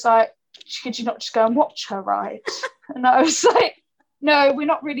he was like, could you not just go and watch her ride? And I was like, no, we're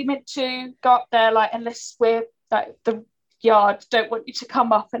not really meant to go up there, like, unless we're like the yard don't want you to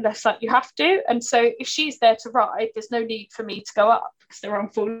come up unless like you have to. And so if she's there to ride, there's no need for me to go up because they're on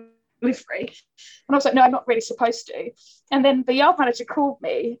full livery. And I was like, no, I'm not really supposed to. And then the yard manager called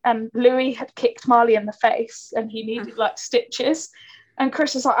me, and Louis had kicked Marley in the face and he needed like stitches. And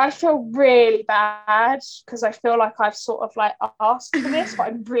Chris was like, I feel really bad because I feel like I've sort of like asked for this, but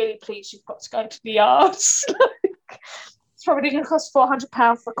I'm really pleased you've got to go to the yards. It's probably going to cost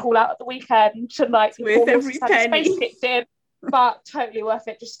 £400 for a call out at the weekend to like worth every penny. Space kicked in, but totally worth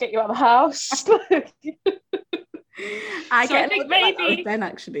it just to get you out of the house. I think maybe like Ben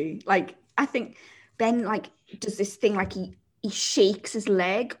actually, like, I think Ben like does this thing like he shakes his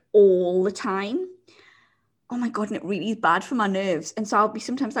leg all the time. Oh my god, and it really is bad for my nerves. And so I'll be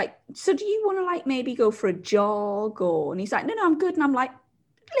sometimes like, so do you want to like maybe go for a jog? And he's like, no, I'm good. And I'm like,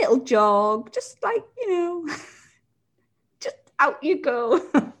 little jog, just like, just out you go.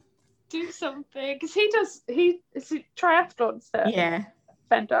 Do something, because it's triathlons that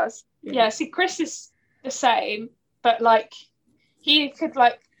Ben does. Yeah, see, Chris is the same, but like he could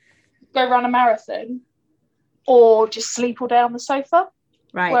like go run a marathon or just sleep all day on the sofa.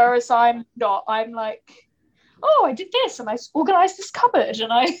 Right. Whereas I'm not. I'm like, oh, I did this and I organised this cupboard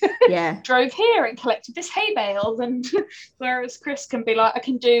and I drove here and collected this hay bale. And whereas Chris can be like, I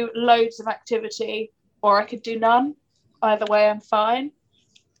can do loads of activity or I could do none. Either way, I'm fine.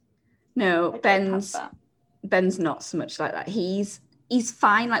 No, Ben's not so much like that. He's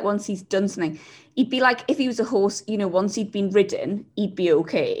fine. Like once he's done something, he'd be like, if he was a horse, once he'd been ridden, he'd be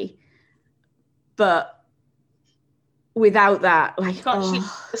okay. But without that, like, can't keep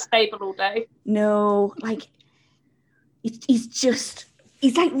the stable all day. No, like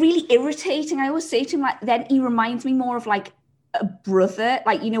he's like really irritating. I always say to him, like, then he reminds me more of like a brother,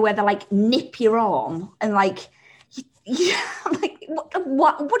 like, where they like nip your arm and like, I'm like,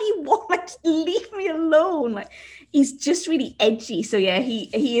 what do you want? Like, just leave me alone. Like, he's just really edgy. So yeah,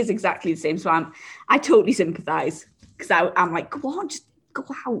 he is exactly the same. So I totally sympathize because I'm like, go on, just go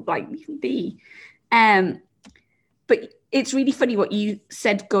out, like, leave me be. But it's really funny what you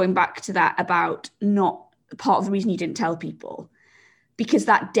said going back to that about not part of the reason you didn't tell people, because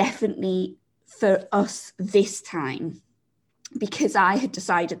that definitely for us this time, because I had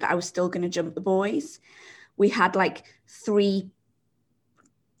decided that I was still going to jump the boys. We had like 2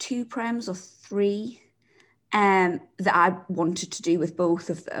 prems or 3 that I wanted to do with both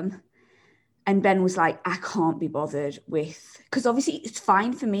of them. And Ben was like, I can't be bothered with, because obviously it's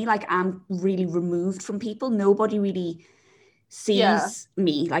fine for me. Like, I'm really removed from people. Nobody really sees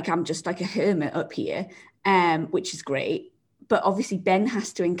me. Like, I'm just like a hermit up here, which is great. But obviously Ben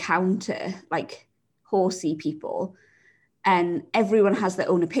has to encounter like horsey people, and everyone has their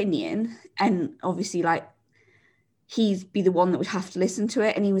own opinion. And obviously, like, he'd be the one that would have to listen to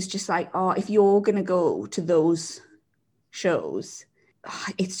it. And he was just like, oh, if you're going to go to those shows,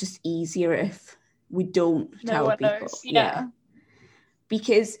 it's just easier if we don't tell people. Knows. Yeah.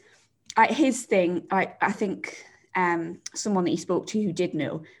 Because his thing, I think someone that he spoke to who did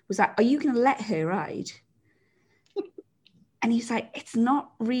know was like, are you going to let her ride? And he's like, it's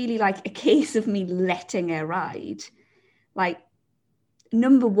not really like a case of me letting her ride. Like,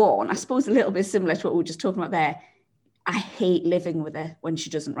 number one, I suppose a little bit similar to what we were just talking about there, I hate living with her when she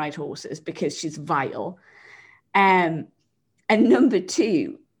doesn't ride horses because she's vile. And number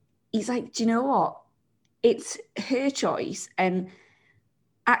two, he's like, do you know what? It's her choice. And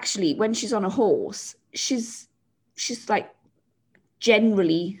actually, when she's on a horse, she's like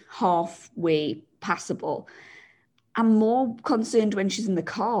generally halfway passable. I'm more concerned when she's in the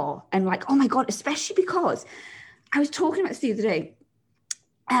car and like, oh my God, especially because I was talking about this the other day.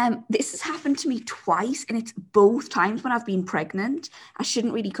 This has happened to me twice, and it's both times when I've been pregnant. I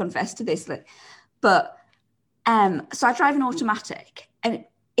shouldn't really confess to this, but so I drive an automatic, and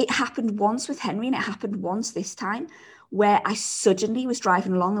it happened once with Henry, and it happened once this time, where I suddenly was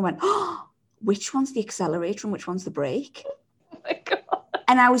driving along and went, oh, which one's the accelerator and which one's the brake? Oh my God.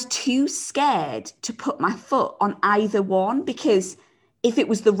 And I was too scared to put my foot on either one, because if it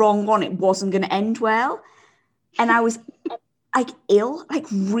was the wrong one, it wasn't going to end well. And I was like ill, like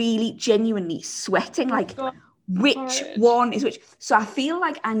really genuinely sweating, like which one is which. So I feel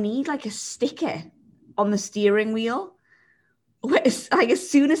like I need like a sticker on the steering wheel. Like as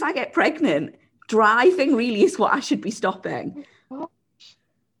soon as I get pregnant, driving really is what I should be stopping.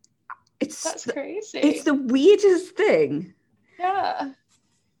 That's crazy. It's the weirdest thing. Yeah.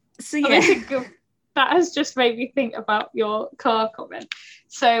 So yeah. That has just made me think about your car comment.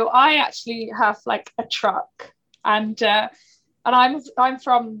 So I actually have like a truck, and I'm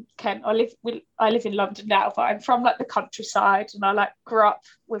from Kent. I live in London now, but I'm from like the countryside, and I like grew up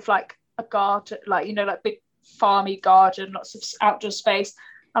with like a garden, like, you know, like big farmy garden, lots of outdoor space.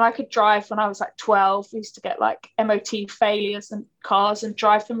 And I could drive when I was like 12. We used to get like MOT failures and cars and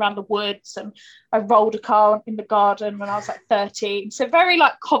drive them around the woods. And I rolled a car in the garden when I was like 13. So very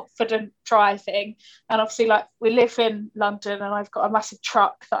like confident driving. And obviously like we live in London, and I've got a massive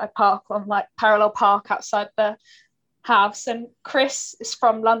truck that I park on like parallel park outside the house. And Chris is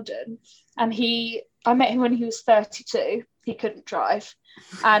from London, and I met him when he was 32. He couldn't drive.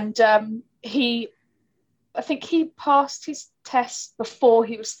 And I think he passed his test before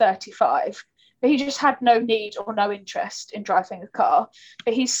he was 35, but he just had no need or no interest in driving a car.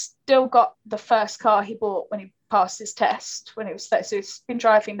 But he's still got the first car he bought when he passed his test when he was 30. So he's been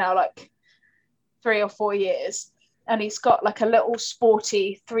driving now like 3 or 4 years, and he's got like a little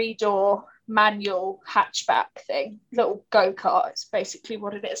sporty 3-door manual hatchback thing, little go-kart. It's basically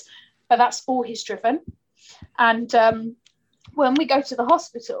what it is, but that's all he's driven. And when we go to the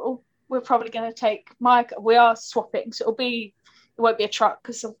hospital, we're probably going to take we are swapping, so it won't be a truck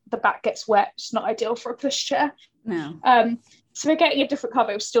because the back gets wet. It's not ideal for a pushchair. No. So we're getting a different car,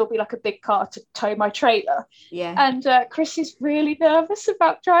 but it will still be like a big car to tow my trailer. Yeah. And Chris is really nervous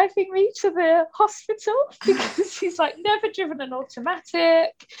about driving me to the hospital because he's like never driven an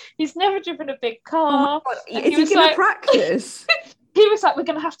automatic. He's never driven a big car. Oh, is he going to practice? He was like, we're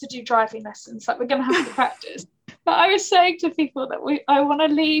going to have to do driving lessons. Like, we're going to have to practice. But I was saying to people that I want to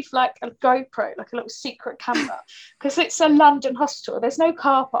leave like a GoPro, like a little secret camera, because it's a London hospital. There's no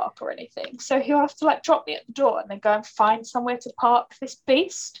car park or anything. So he'll have to like drop me at the door and then go and find somewhere to park this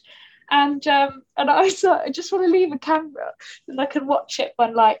beast. And I was like, I just want to leave a camera and I can watch it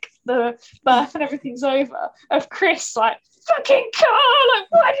when like the birth and everything's over, of Chris like, fucking car, like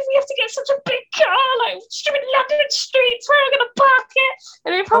why did we have to get such a big car, like stupid London streets, where am I going to park it?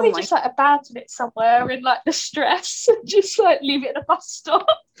 And he'd probably just like abandon it somewhere in like the stress and just like leave it in a bus stop.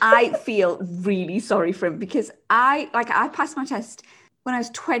 I feel really sorry for him, because I passed my test when I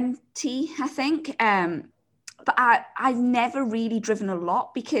was 20, I think, but I've never really driven a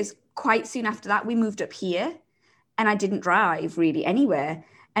lot, because quite soon after that we moved up here and I didn't drive really anywhere.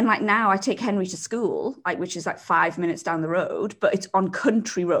 And like now I take Henry to school, like, which is like 5 minutes down the road, but it's on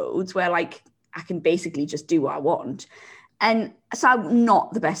country roads where like I can basically just do what I want. And so I'm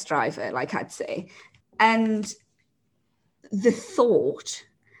not the best driver, like I'd say. And the thought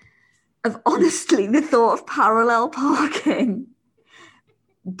of parallel parking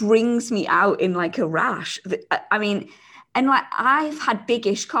brings me out in like a rash. I mean, and like I've had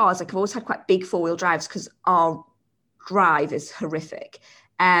big-ish cars, like I've always had quite big four-wheel drives because our drive is horrific.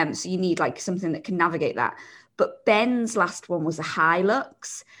 So you need like something that can navigate that. But Ben's last one was a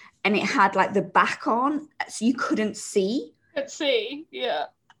Hilux, and it had like the back on, so you couldn't see. Let's see, yeah.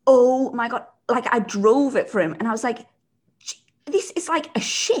 Oh my God. Like I drove it for him and I was like, this is like a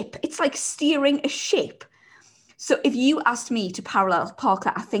ship. It's like steering a ship. So if you asked me to parallel park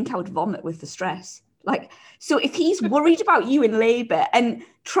that, I think I would vomit with the stress. Like, so if he's worried about you in labour and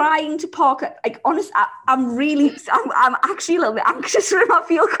trying to park it, like, honest, I'm actually a little bit anxious for him. I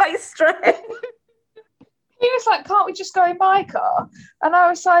feel quite stressed. He was like, can't we just go in my car? And I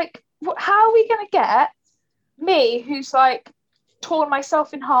was like, how are we going to get me, who's like torn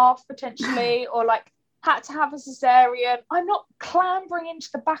myself in half potentially, or like had to have a cesarean? I'm not clambering into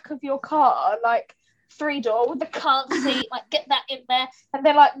the back of your car, like 3-door with the car seat, like get that in there. And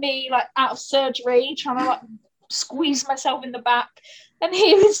then like me, like out of surgery, trying to like squeeze myself in the back. And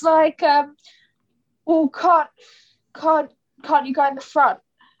he was like, well, can't you go in the front?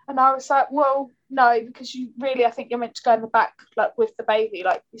 And I was like, well, no, because I think you're meant to go in the back, like with the baby,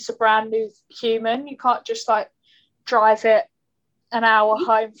 like it's a brand new human. You can't just like drive it an hour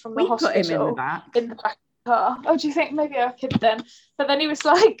home from the hospital. Put him in the back of the car. Oh, do you think maybe I could then? But then he was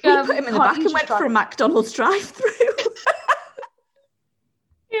like, we put him in the back and went for a McDonald's drive-through.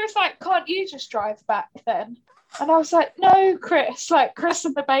 He was like, can't you just drive back then? And I was like, no, Chris, like Chris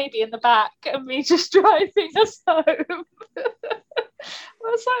and the baby in the back and me just driving us home. I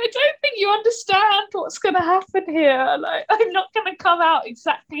was like, I don't think you understand what's going to happen here. Like, I'm not going to come out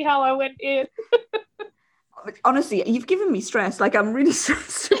exactly how I went in. Honestly, you've given me stress. Like, I'm really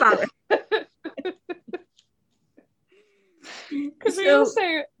stressed about it. Because we also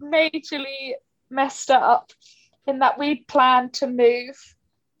majorly messed up in that we'd planned to move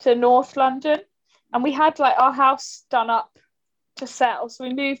to North London, and we had like our house done up to sell. So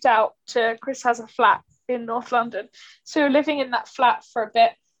we moved out to, Chris has a flat in North London. So we were living in that flat for a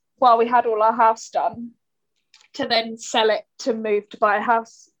bit while we had all our house done, to then sell it to move to buy a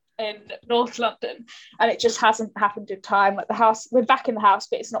house in North London. And it just hasn't happened in time. Like the house, we're back in the house,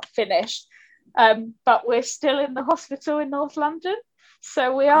 but it's not finished. But we're still in the hospital in North London.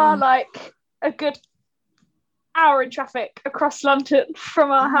 So we are like a good hour in traffic across London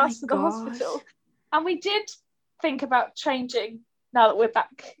from our house to the hospital. And we did think about changing now that we're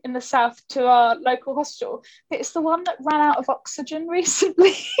back in the south to our local hospital. But it's the one that ran out of oxygen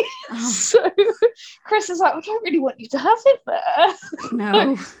recently. So Chris is like, I don't really want you to have it there.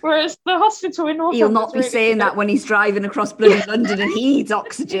 No. Whereas the hospital in North He'll not be really saying that when he's driving across bloody London and he needs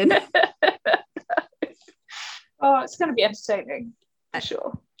oxygen. Oh, it's going to be entertaining, for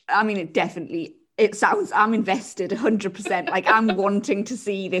sure. I mean, it sounds, I'm invested 100%. Like, I'm wanting to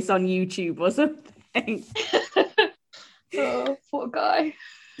see this on YouTube or something. Oh, poor guy.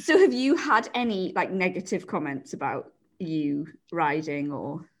 So have you had any like negative comments about you riding,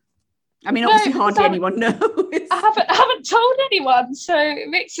 or I mean, obviously hardly anyone knows. I haven't told anyone, so it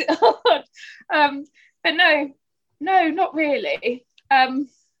makes it hard. But no, not really. And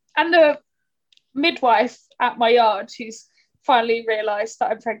the midwife at my yard, who's finally realised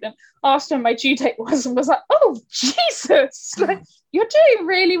that I'm pregnant, asked when my due date was and was like, oh, Jesus, like, you're doing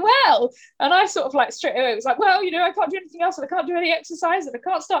really well. And I sort of like straight away was like, well, I can't do anything else, and I can't do any exercise, and I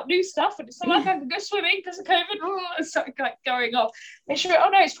can't start new stuff, and it's not like I can go swimming because of COVID. And started like going off. And she went, oh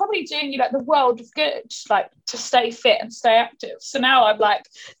no, it's probably doing you like the world of good, like to stay fit and stay active. So now I'm like,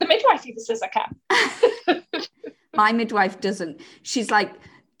 the midwife even says I can. My midwife doesn't. She's like,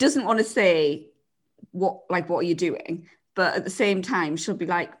 doesn't want to say what are you doing? But at the same time, she'll be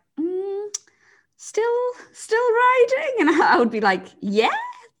like, still riding? And I would be like, yeah,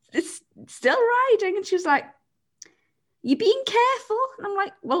 it's still riding. And she was like, you being careful? And I'm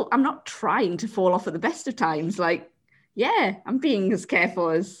like, well, I'm not trying to fall off at the best of times. Like, yeah, I'm being as careful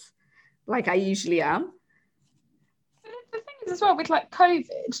as like I usually am. The thing is as well with like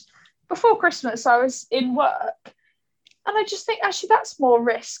COVID, before Christmas, I was in work. And I just think, actually, that's more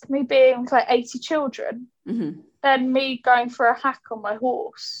risk, me being with like 80 children, than me going for a hack on my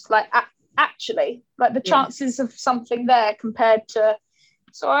horse. Like, actually, like the chances of something there compared to...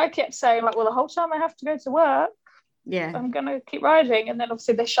 So I kept saying, like, well, the whole time I have to go to work, I'm going to keep riding. And then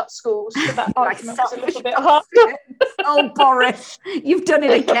obviously they shut schools, so that argument was a little bit hard. Oh, Boris, you've done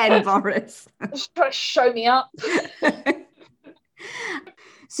it again, Boris. Just trying to show me up.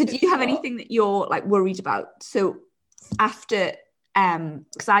 So do you have anything that you're, like, worried about? So... after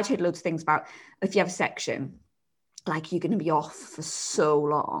because I'd heard loads of things about if you have a section, like you're going to be off for so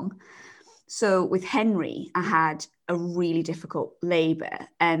long. So with Henry, I had a really difficult labour,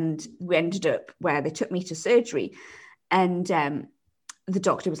 and we ended up where they took me to surgery, and the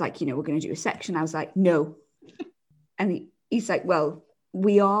doctor was like, we're going to do a section. I was like, no. And he's like, well,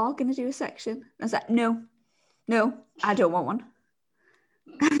 we are going to do a section. I was like, no, I don't want one.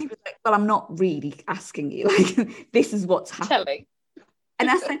 And he was like, well, I'm not really asking you. Like, this is what's happening. And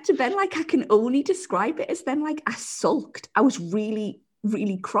I said to Ben, like, I can only describe it as then, like, I sulked. I was really,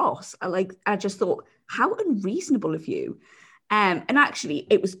 really cross. I just thought, how unreasonable of you. And actually,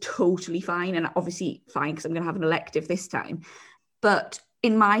 it was totally fine. And obviously fine, because I'm going to have an elective this time. But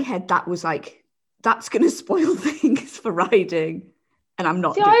in my head, that was like, that's going to spoil things for riding. And I'm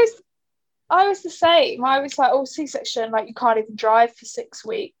not. I was the same. I was like, C-section, like, you can't even drive for 6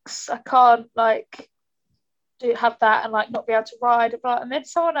 weeks. I can't, like, have that and, like, not be able to ride. And then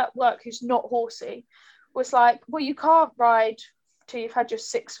someone at work who's not horsey was like, well, you can't ride till you've had your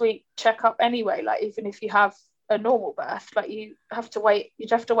 6-week checkup anyway. Like, even if you have a normal birth, like, you'd have to wait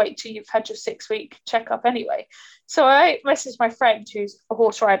till you've had your 6-week checkup anyway. So I messaged my friend who's a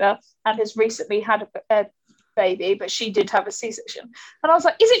horse rider and has recently had a baby, but she did have a C-section, and I was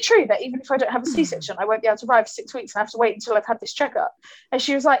like, is it true that even if I don't have a C-section, I won't be able to ride for 6 weeks and I have to wait until I've had this checkup? And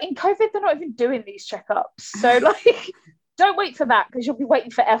she was like, in COVID they're not even doing these checkups, so like, don't wait for that, because you'll be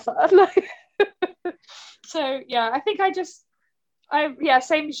waiting forever. Like, so yeah, I think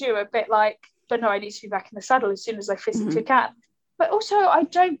same as you, a bit like, but no, I need to be back in the saddle as soon as I physically can. But also, I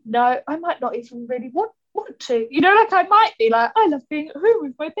don't know, I might not even really want to, like, I might be like, I love being at home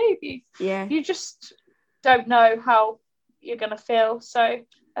with my baby. Yeah, you just don't know how you're going to feel. So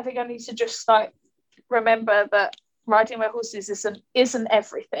I think I need to just, like, remember that riding my horses isn't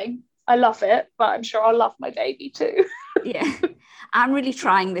everything. I love it, but I'm sure I'll love my baby too. Yeah, I'm really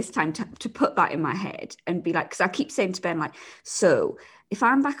trying this time to put that in my head and be like, because I keep saying to Ben, like, so if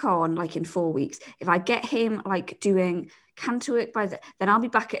I'm back on, like, in 4 weeks, if I get him, like, doing canter work then I'll be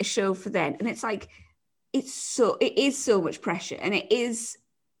back at a show for then. And it's like, it is so much pressure, and it's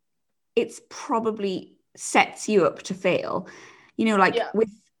probably sets you up to fail,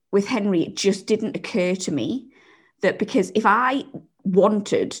 with Henry. It just didn't occur to me that, because if I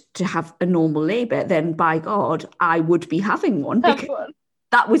wanted to have a normal labour, then by God I would be having one, because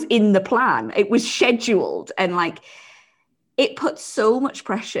that was in the plan, it was scheduled, and like, it puts so much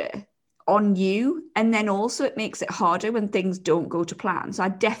pressure on you, and then also it makes it harder when things don't go to plan. So I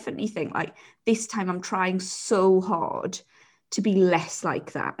definitely think, like, this time I'm trying so hard to be less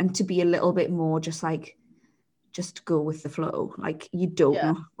like that, and to be a little bit more just go with the flow. Like, you don't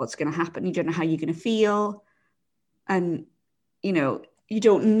know what's going to happen. You don't know how you're going to feel. And, you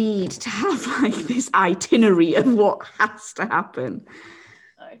don't need to have, like, this itinerary of what has to happen.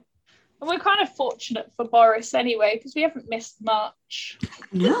 No. And we're kind of fortunate for Boris anyway, because we haven't missed much.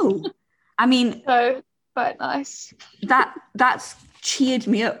 No. I mean... So, quite nice. That's cheered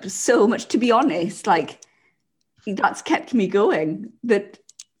me up so much, to be honest. Like, that's kept me going. That,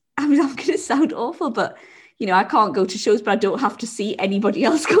 I mean, I'm going to sound awful, but... I can't go to shows, but I don't have to see anybody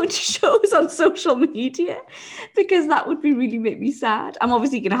else going to shows on social media, because that would really make me sad. I'm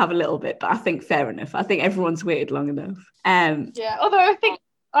obviously going to have a little bit, but I think fair enough. I think everyone's waited long enough. Yeah, although I think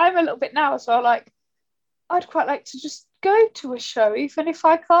I'm a little bit now as well. Like, I'd quite like to just go to a show, even if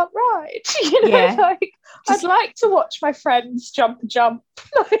I can't ride. I'd like to watch my friends jump.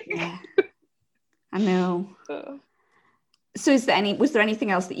 Yeah. I know. So was there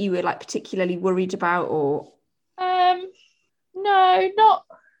anything else that you were, like, particularly worried about, or? No, not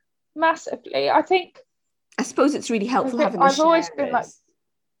massively. I suppose it's really helpful having I've always been like,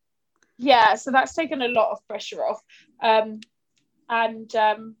 yeah, so that's taken a lot of pressure off. And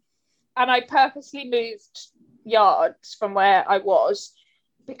I purposely moved yards from where I was,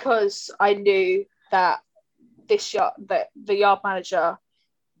 because I knew that the yard manager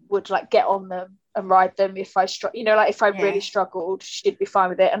would, like, get on them and ride them if I if I really struggled, she'd be fine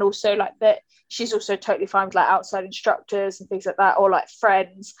with it. And also, like, that she's also totally fine with, like, outside instructors and things like that, or, like,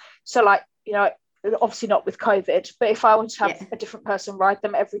 friends. So, like, obviously not with COVID, but if I wanted to have a different person ride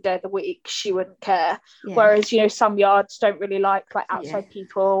them every day of the week, she wouldn't care. Whereas, some yards don't really like outside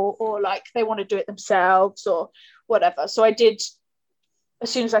people, or, like, they want to do it themselves or whatever. So I did, as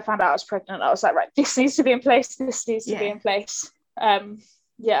soon as I found out I was pregnant, I was like, right, this needs to be in place, this needs to be in place.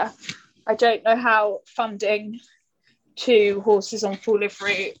 I don't know how funding 2 horses on full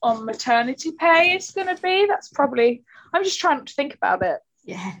livery on maternity pay is going to be. That's probably, I'm just trying to think about it.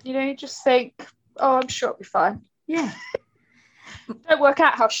 Yeah. You just think, I'm sure it'll be fine. Yeah. Don't work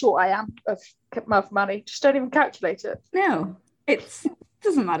out how short I am of money. Just don't even calculate it. No, it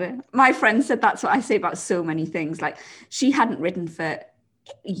doesn't matter. My friend said that's what I say about so many things. Like, she hadn't ridden for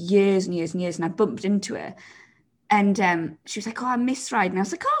years and years and years, and I bumped into her. And she was like, oh, I miss riding. I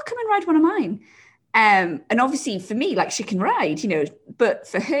was like, oh, come and ride one of mine. And obviously for me, like, she can ride, but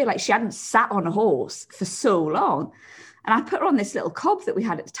for her, like, she hadn't sat on a horse for so long. And I put her on this little cob that we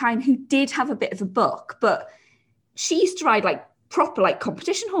had at the time who did have a bit of a buck, but she used to ride like proper like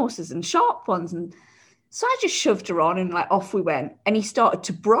competition horses and sharp ones. And so I just shoved her on and like off we went. And he started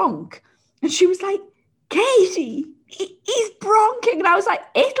to bronk. And she was like, Katie, he's bronking. And I was like,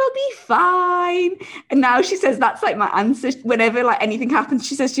 it'll be fine. And now she says that's like my answer. Whenever like anything happens,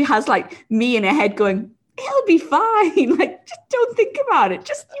 she says she has like me in her head going, it'll be fine. Like, just don't think about it.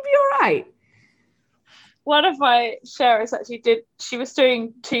 Just you'll be all right. One of my sharers actually she was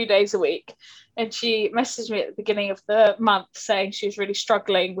doing 2 days a week, and she messaged me at the beginning of the month saying she was really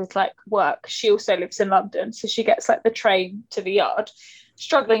struggling with like work. She also lives in London, so she gets like the train to the yard,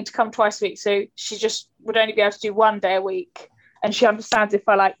 struggling to come twice a week. So she just would only be able to do 1 day a week. And she understands if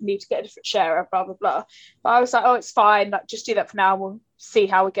I like need to get a different sharer, blah, blah, blah. But I was like, oh, it's fine. Like, just do that for now. We'll see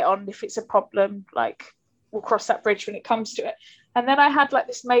how we get on. If it's a problem, like, we'll cross that bridge when it comes to it. And then I had like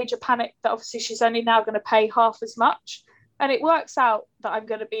this major panic that obviously she's only now going to pay half as much. And it works out that I'm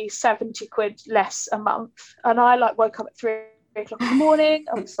going to be 70 quid less a month. And I like woke up at 3 o'clock in the morning.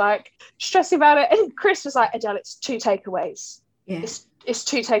 I was like stressing about it. And Chris was like, Adele, it's 2 takeaways. Yeah. It's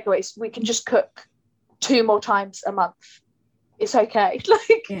 2 takeaways. We can just cook 2 more times a month. It's okay.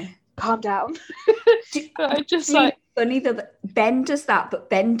 Like, yeah. Calm down. I just like funny that Ben does that, but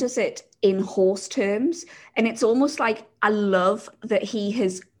Ben does it in horse terms. And it's almost like I love that he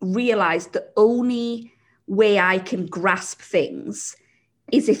has realized the only way I can grasp things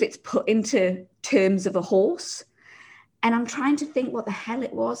is if it's put into terms of a horse. And I'm trying to think what the hell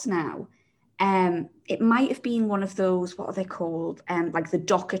it was now. It might have been one of those, what are they called? Like the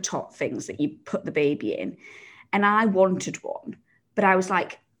docker tot things that you put the baby in. And I wanted one, but I was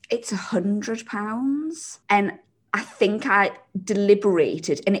like, it's £100. And I think I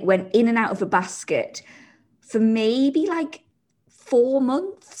deliberated and it went in and out of a basket for maybe like 4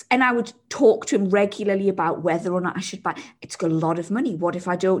 months. And I would talk to him regularly about whether or not I should buy. It's got a lot of money. What if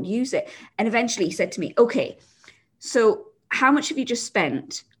I don't use it? And eventually he said to me, okay, so how much have you just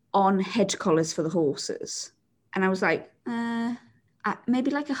spent on head collars for the horses? And I was like,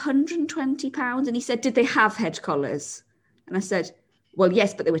 maybe like £120. And he said, did they have head collars? And I said, well,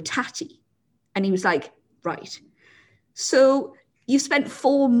 yes, but they were tatty. And he was like, right. So you've spent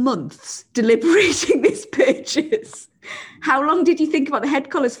 4 months deliberating this purchase. How long did you think about the head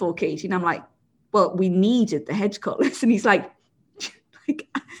collars for, Katie? And I'm like, well, we needed the head collars. And he's like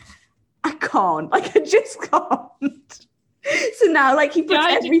I can't. Like, I just can't. So now, like, he puts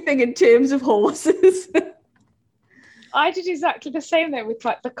everything in terms of horses. I did exactly the same though with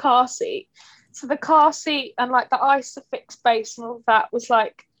like the car seat. So the car seat and like the Isofix base and all of that was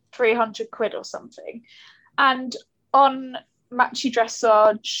like 300 quid or something. And on Matchy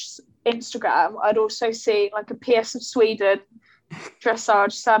Dressage Instagram, I'd also seen like a PS of Sweden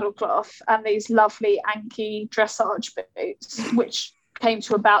dressage saddlecloth and these lovely Anki dressage boots, which came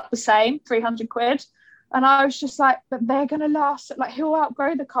to about the same, 300 quid. And I was just like, but they're going to last, like, he'll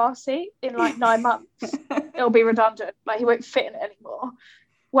outgrow the car seat in like 9 months. It'll be redundant. Like, he won't fit in it anymore.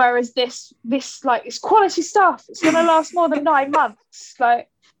 Whereas this like, it's quality stuff. It's going to last more than 9 months. Like,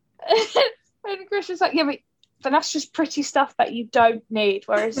 and Chris was like, yeah, but that's just pretty stuff that you don't need.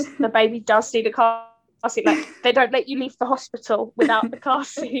 Whereas the baby does need a car seat. Like, they don't let you leave the hospital without the car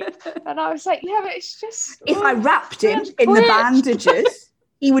seat. And I was like, yeah, but it's just... If I wrapped him in the bandages...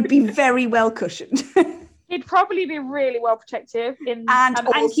 He would be very well cushioned. He'd probably be really well protective in and an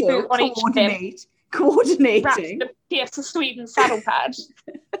Anki boot on coordinating. The PS of Sweden saddle pad.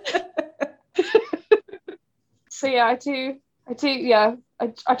 So yeah, I do. Yeah,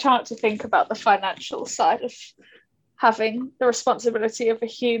 I try not to think about the financial side of having the responsibility of a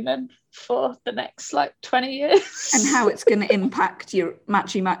human for the next like 20 years, and how it's going to impact your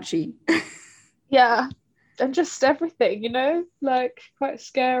matchy. Yeah. And just everything, like quite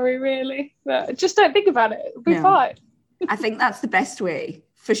scary, really. But just don't think about it. It'll be fine. I think that's the best way,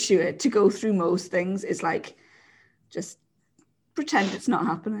 for sure, to go through most things is like, just pretend it's not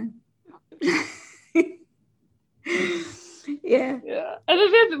happening. Yeah.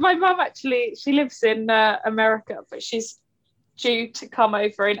 And then my mum actually, she lives in America, but she's due to come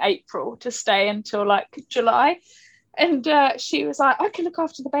over in April to stay until like July. And she was like, I can look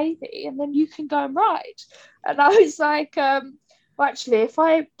after the baby and then you can go and ride. And I was like, well, actually, if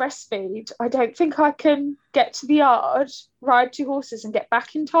I breastfeed, I don't think I can get to the yard, ride 2 horses and get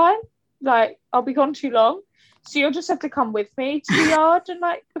back in time. Like, I'll be gone too long. So you'll just have to come with me to the yard and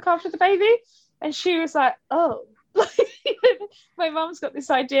like look after the baby. And she was like, oh. my mum's got this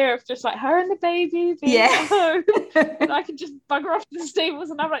idea of just like her and the baby being at home. And I can just bugger off to the stables,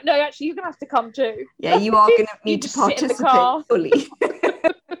 and I'm like, no, actually, you're gonna have to come too. Yeah, you are gonna need to participate fully.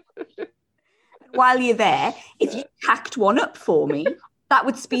 While you're there, if you hacked one up for me, that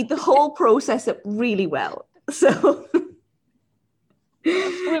would speed the whole process up really well. So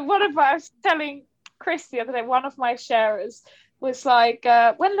I was telling Chris the other day, one of my sharers was like,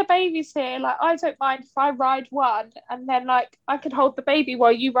 when the baby's here, like, I don't mind if I ride one, and then like I could hold the baby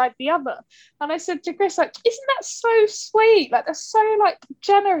while you ride the other. And I said to Chris, like, isn't that so sweet? Like, that's so like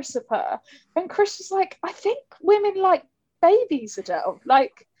generous of her. And Chris was like, I think women like babies, Adele.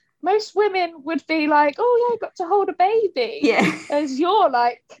 Like, most women would be like, oh yeah, I got to hold a baby. Yeah. As you're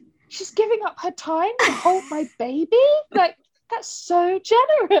like, she's giving up her time to hold my baby? Like, that's so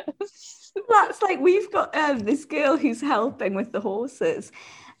generous. That's like, we've got this girl who's helping with the horses.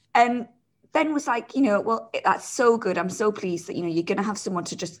 And Ben was like, well, that's so good. I'm so pleased that, you're going to have someone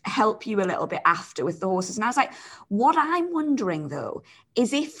to just help you a little bit after with the horses. And I was like, what I'm wondering though,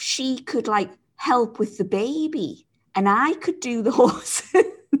 is if she could like help with the baby and I could do the horses.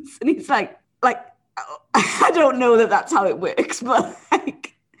 And he's like, I don't know that that's how it works, but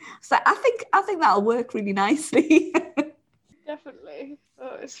like, so I think that'll work really nicely. Definitely.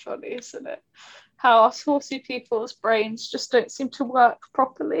 Oh, it's funny, isn't it? How us horsey people's brains just don't seem to work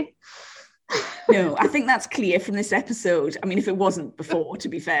properly. No, I think that's clear from this episode. I mean, if it wasn't before, to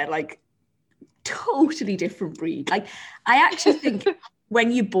be fair, like, totally different breed. Like, I actually think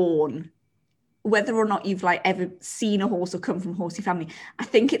when you're born, whether or not you've like ever seen a horse or come from a horsey family, I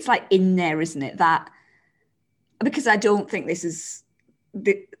think it's like in there, isn't it? That, because I don't think this is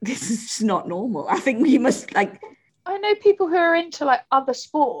just not normal. I think we must like. I know people who are into like other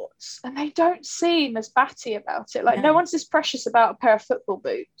sports and they don't seem as batty about it. Like no one's as precious about a pair of football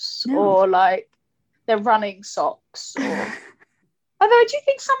boots or like their running socks. Or... Although, do you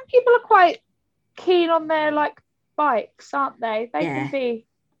think some people are quite keen on their like bikes, aren't they? They can be.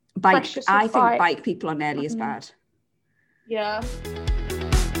 I think bike people are nearly as bad. Yeah.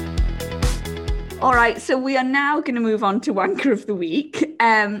 All right, so we are now going to move on to Wanker of the Week.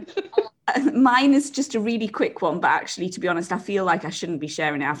 Mine is just a really quick one, but actually, to be honest, I feel like I shouldn't be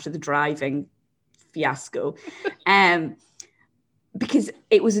sharing it after the driving fiasco. Because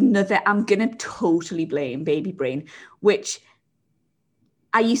it was another, I'm going to totally blame baby brain, which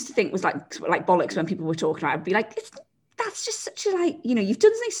I used to think was like bollocks when people were talking about it. I'd be like, that's just such a like, you've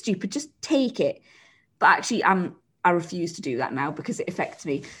done something stupid, just take it. But actually, I refuse to do that now because it affects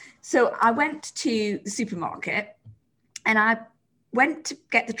me. So I went to the supermarket and I went to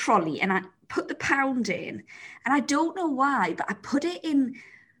get the trolley and I put the pound in. And I don't know why, but I put it in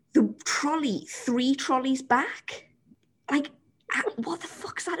the trolley 3 trolleys back. Like, what the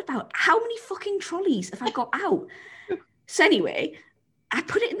fuck's that about? How many fucking trolleys have I got out? So anyway, I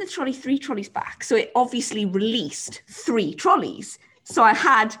put it in the trolley 3 trolleys back. So it obviously released 3 trolleys. So I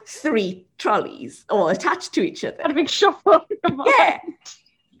had 3 trolleys all attached to each other. Had a big shuffle. Yeah.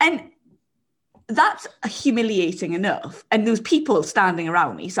 And that's humiliating enough. And there was people standing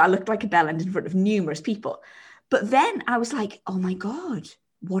around me. So I looked like a bell end in front of numerous people. But then I was like, oh my God,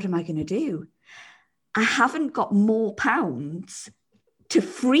 what am I going to do? I haven't got more pounds to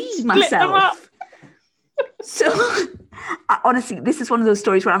free myself. So honestly, this is one of those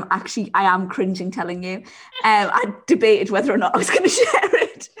stories where I am cringing telling you. I debated whether or not I was going to share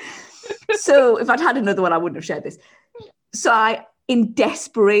it. So if I'd had another one, I wouldn't have shared this. So I, in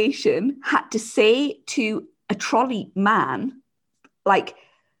desperation, had to say to a trolley man, like,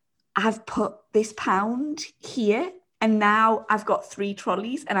 I've put this pound here and now I've got 3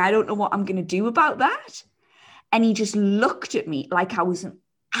 trolleys and I don't know what I'm going to do about that. And he just looked at me like I was an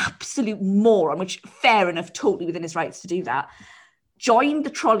absolute moron, which fair enough, totally within his rights to do that. Joined the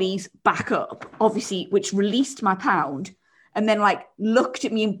trolleys back up, obviously, which released my pound, and then like looked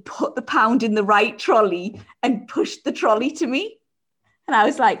at me and put the pound in the right trolley and pushed the trolley to me. And I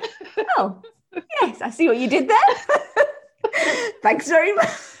was like, oh, yes, I see what you did there. Thanks very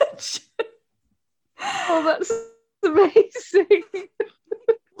much. Oh, that's amazing.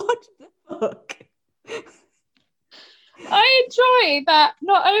 What the fuck? I enjoy that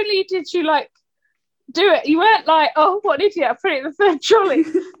not only did you like do it, you weren't like, oh, what an idiot, I put it in the 3rd trolley.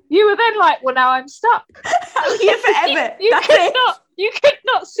 You were then like, well, now I'm stuck. I'm here forever. You could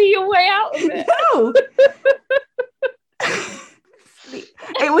not see your way out of it. No.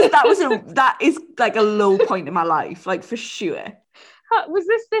 That is like a low point in my life, like for sure. Was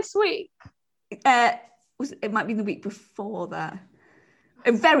this week? It might be the week before that.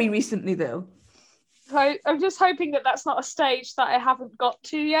 Very recently though. I'm just hoping that that's not a stage that I haven't got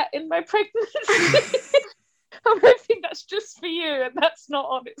to yet in my pregnancy. I'm hoping that's just for you and that's not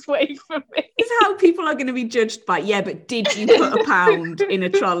on its way for me. It's how people are going to be judged by, yeah, but did you put a pound in a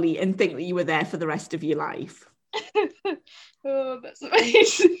trolley and think that you were there for the rest of your life? Oh, that's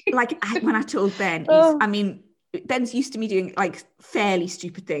amazing. Like, when I told Ben, I mean, Ben's used to me doing like fairly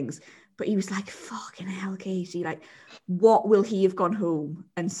stupid things, but he was like, fucking hell, Katie, like, what will he have gone home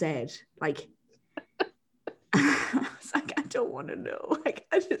and said? Like, I was like, I don't want to know. Like,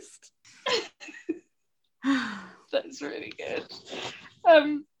 I just... That's really good.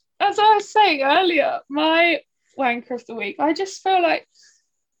 As I was saying earlier, my wanker of the week, I just feel like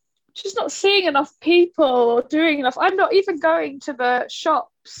just not seeing enough people or doing enough. I'm not even going to the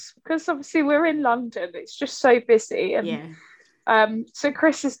shops because obviously we're in London. It's just so busy. And so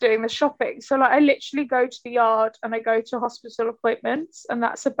Chris is doing the shopping. So like I literally go to the yard and I go to hospital appointments, and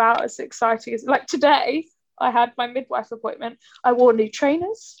that's about as exciting as, like, today I had my midwife appointment. I wore new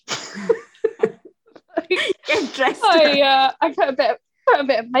trainers. Get dressed I put a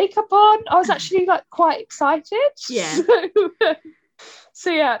bit of makeup on. I was actually like quite excited. Yeah. So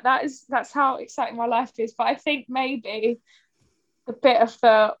yeah, that's how exciting my life is. But I think maybe a bit of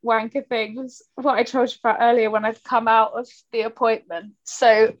the wanker thing was what I told you about earlier when I'd come out of the appointment.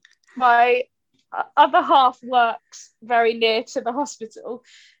 So my other half works very near to the hospital,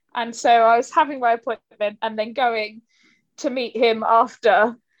 and so I was having my appointment and then going to meet him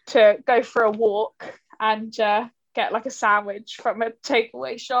after to go for a walk and get like a sandwich from a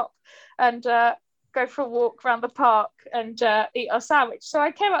takeaway shop and go for a walk around the park and eat our sandwich. So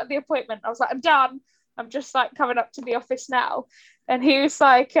I came out of the appointment. I was like, I'm done. I'm just like coming up to the office now. And he was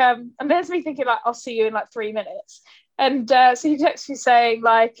like, and there's me thinking like, I'll see you in like 3 minutes. And so he texted me saying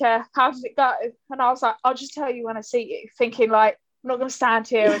like, how did it go? And I was like, I'll just tell you when I see you, thinking like, I'm not going to stand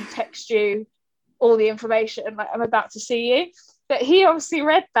here and text you all the information. Like, I'm about to see you. But he obviously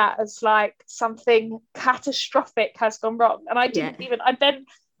read that as like something catastrophic has gone wrong. And I didn't even, I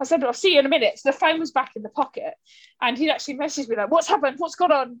said, I'll see you in a minute. So the phone was back in the pocket. And he'd actually messaged me like, what's happened? What's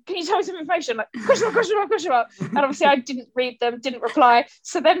gone on? Can you tell me some information? Like, question mark. And obviously I didn't read them, didn't reply.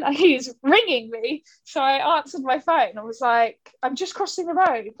 So then he's ringing me. So I answered my phone. I was like, I'm just crossing the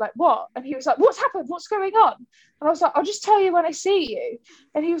road. Like, what? And he was like, what's happened? What's going on? And I was like, I'll just tell you when I see you.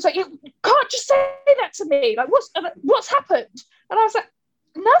 And he was like, you can't just say that to me. Like, what's happened? And I was like,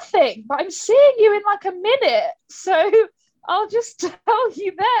 nothing. But I'm seeing you in like a minute. So I'll just tell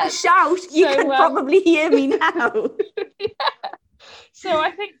you then. Shout, you can probably hear me now. Yeah. So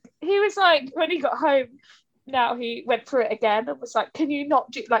I think he was like, when he got home, now he went through it again and was like, could you not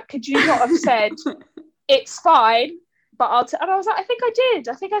have said, it's fine, but and I was like, I think I did.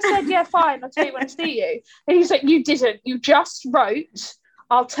 I think I said, yeah, fine, I'll tell you when I see you. And he's like, you didn't. You just wrote,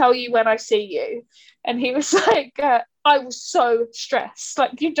 I'll tell you when I see you. And he was like, I was so stressed,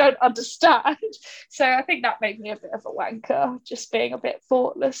 like, you don't understand. So I think that made me a bit of a wanker, just being a bit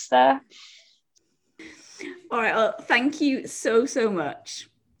thoughtless there. All right, well, thank you so much.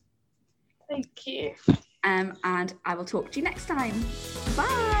 Thank you. And I will talk to you next time.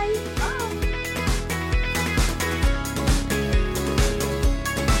 Bye.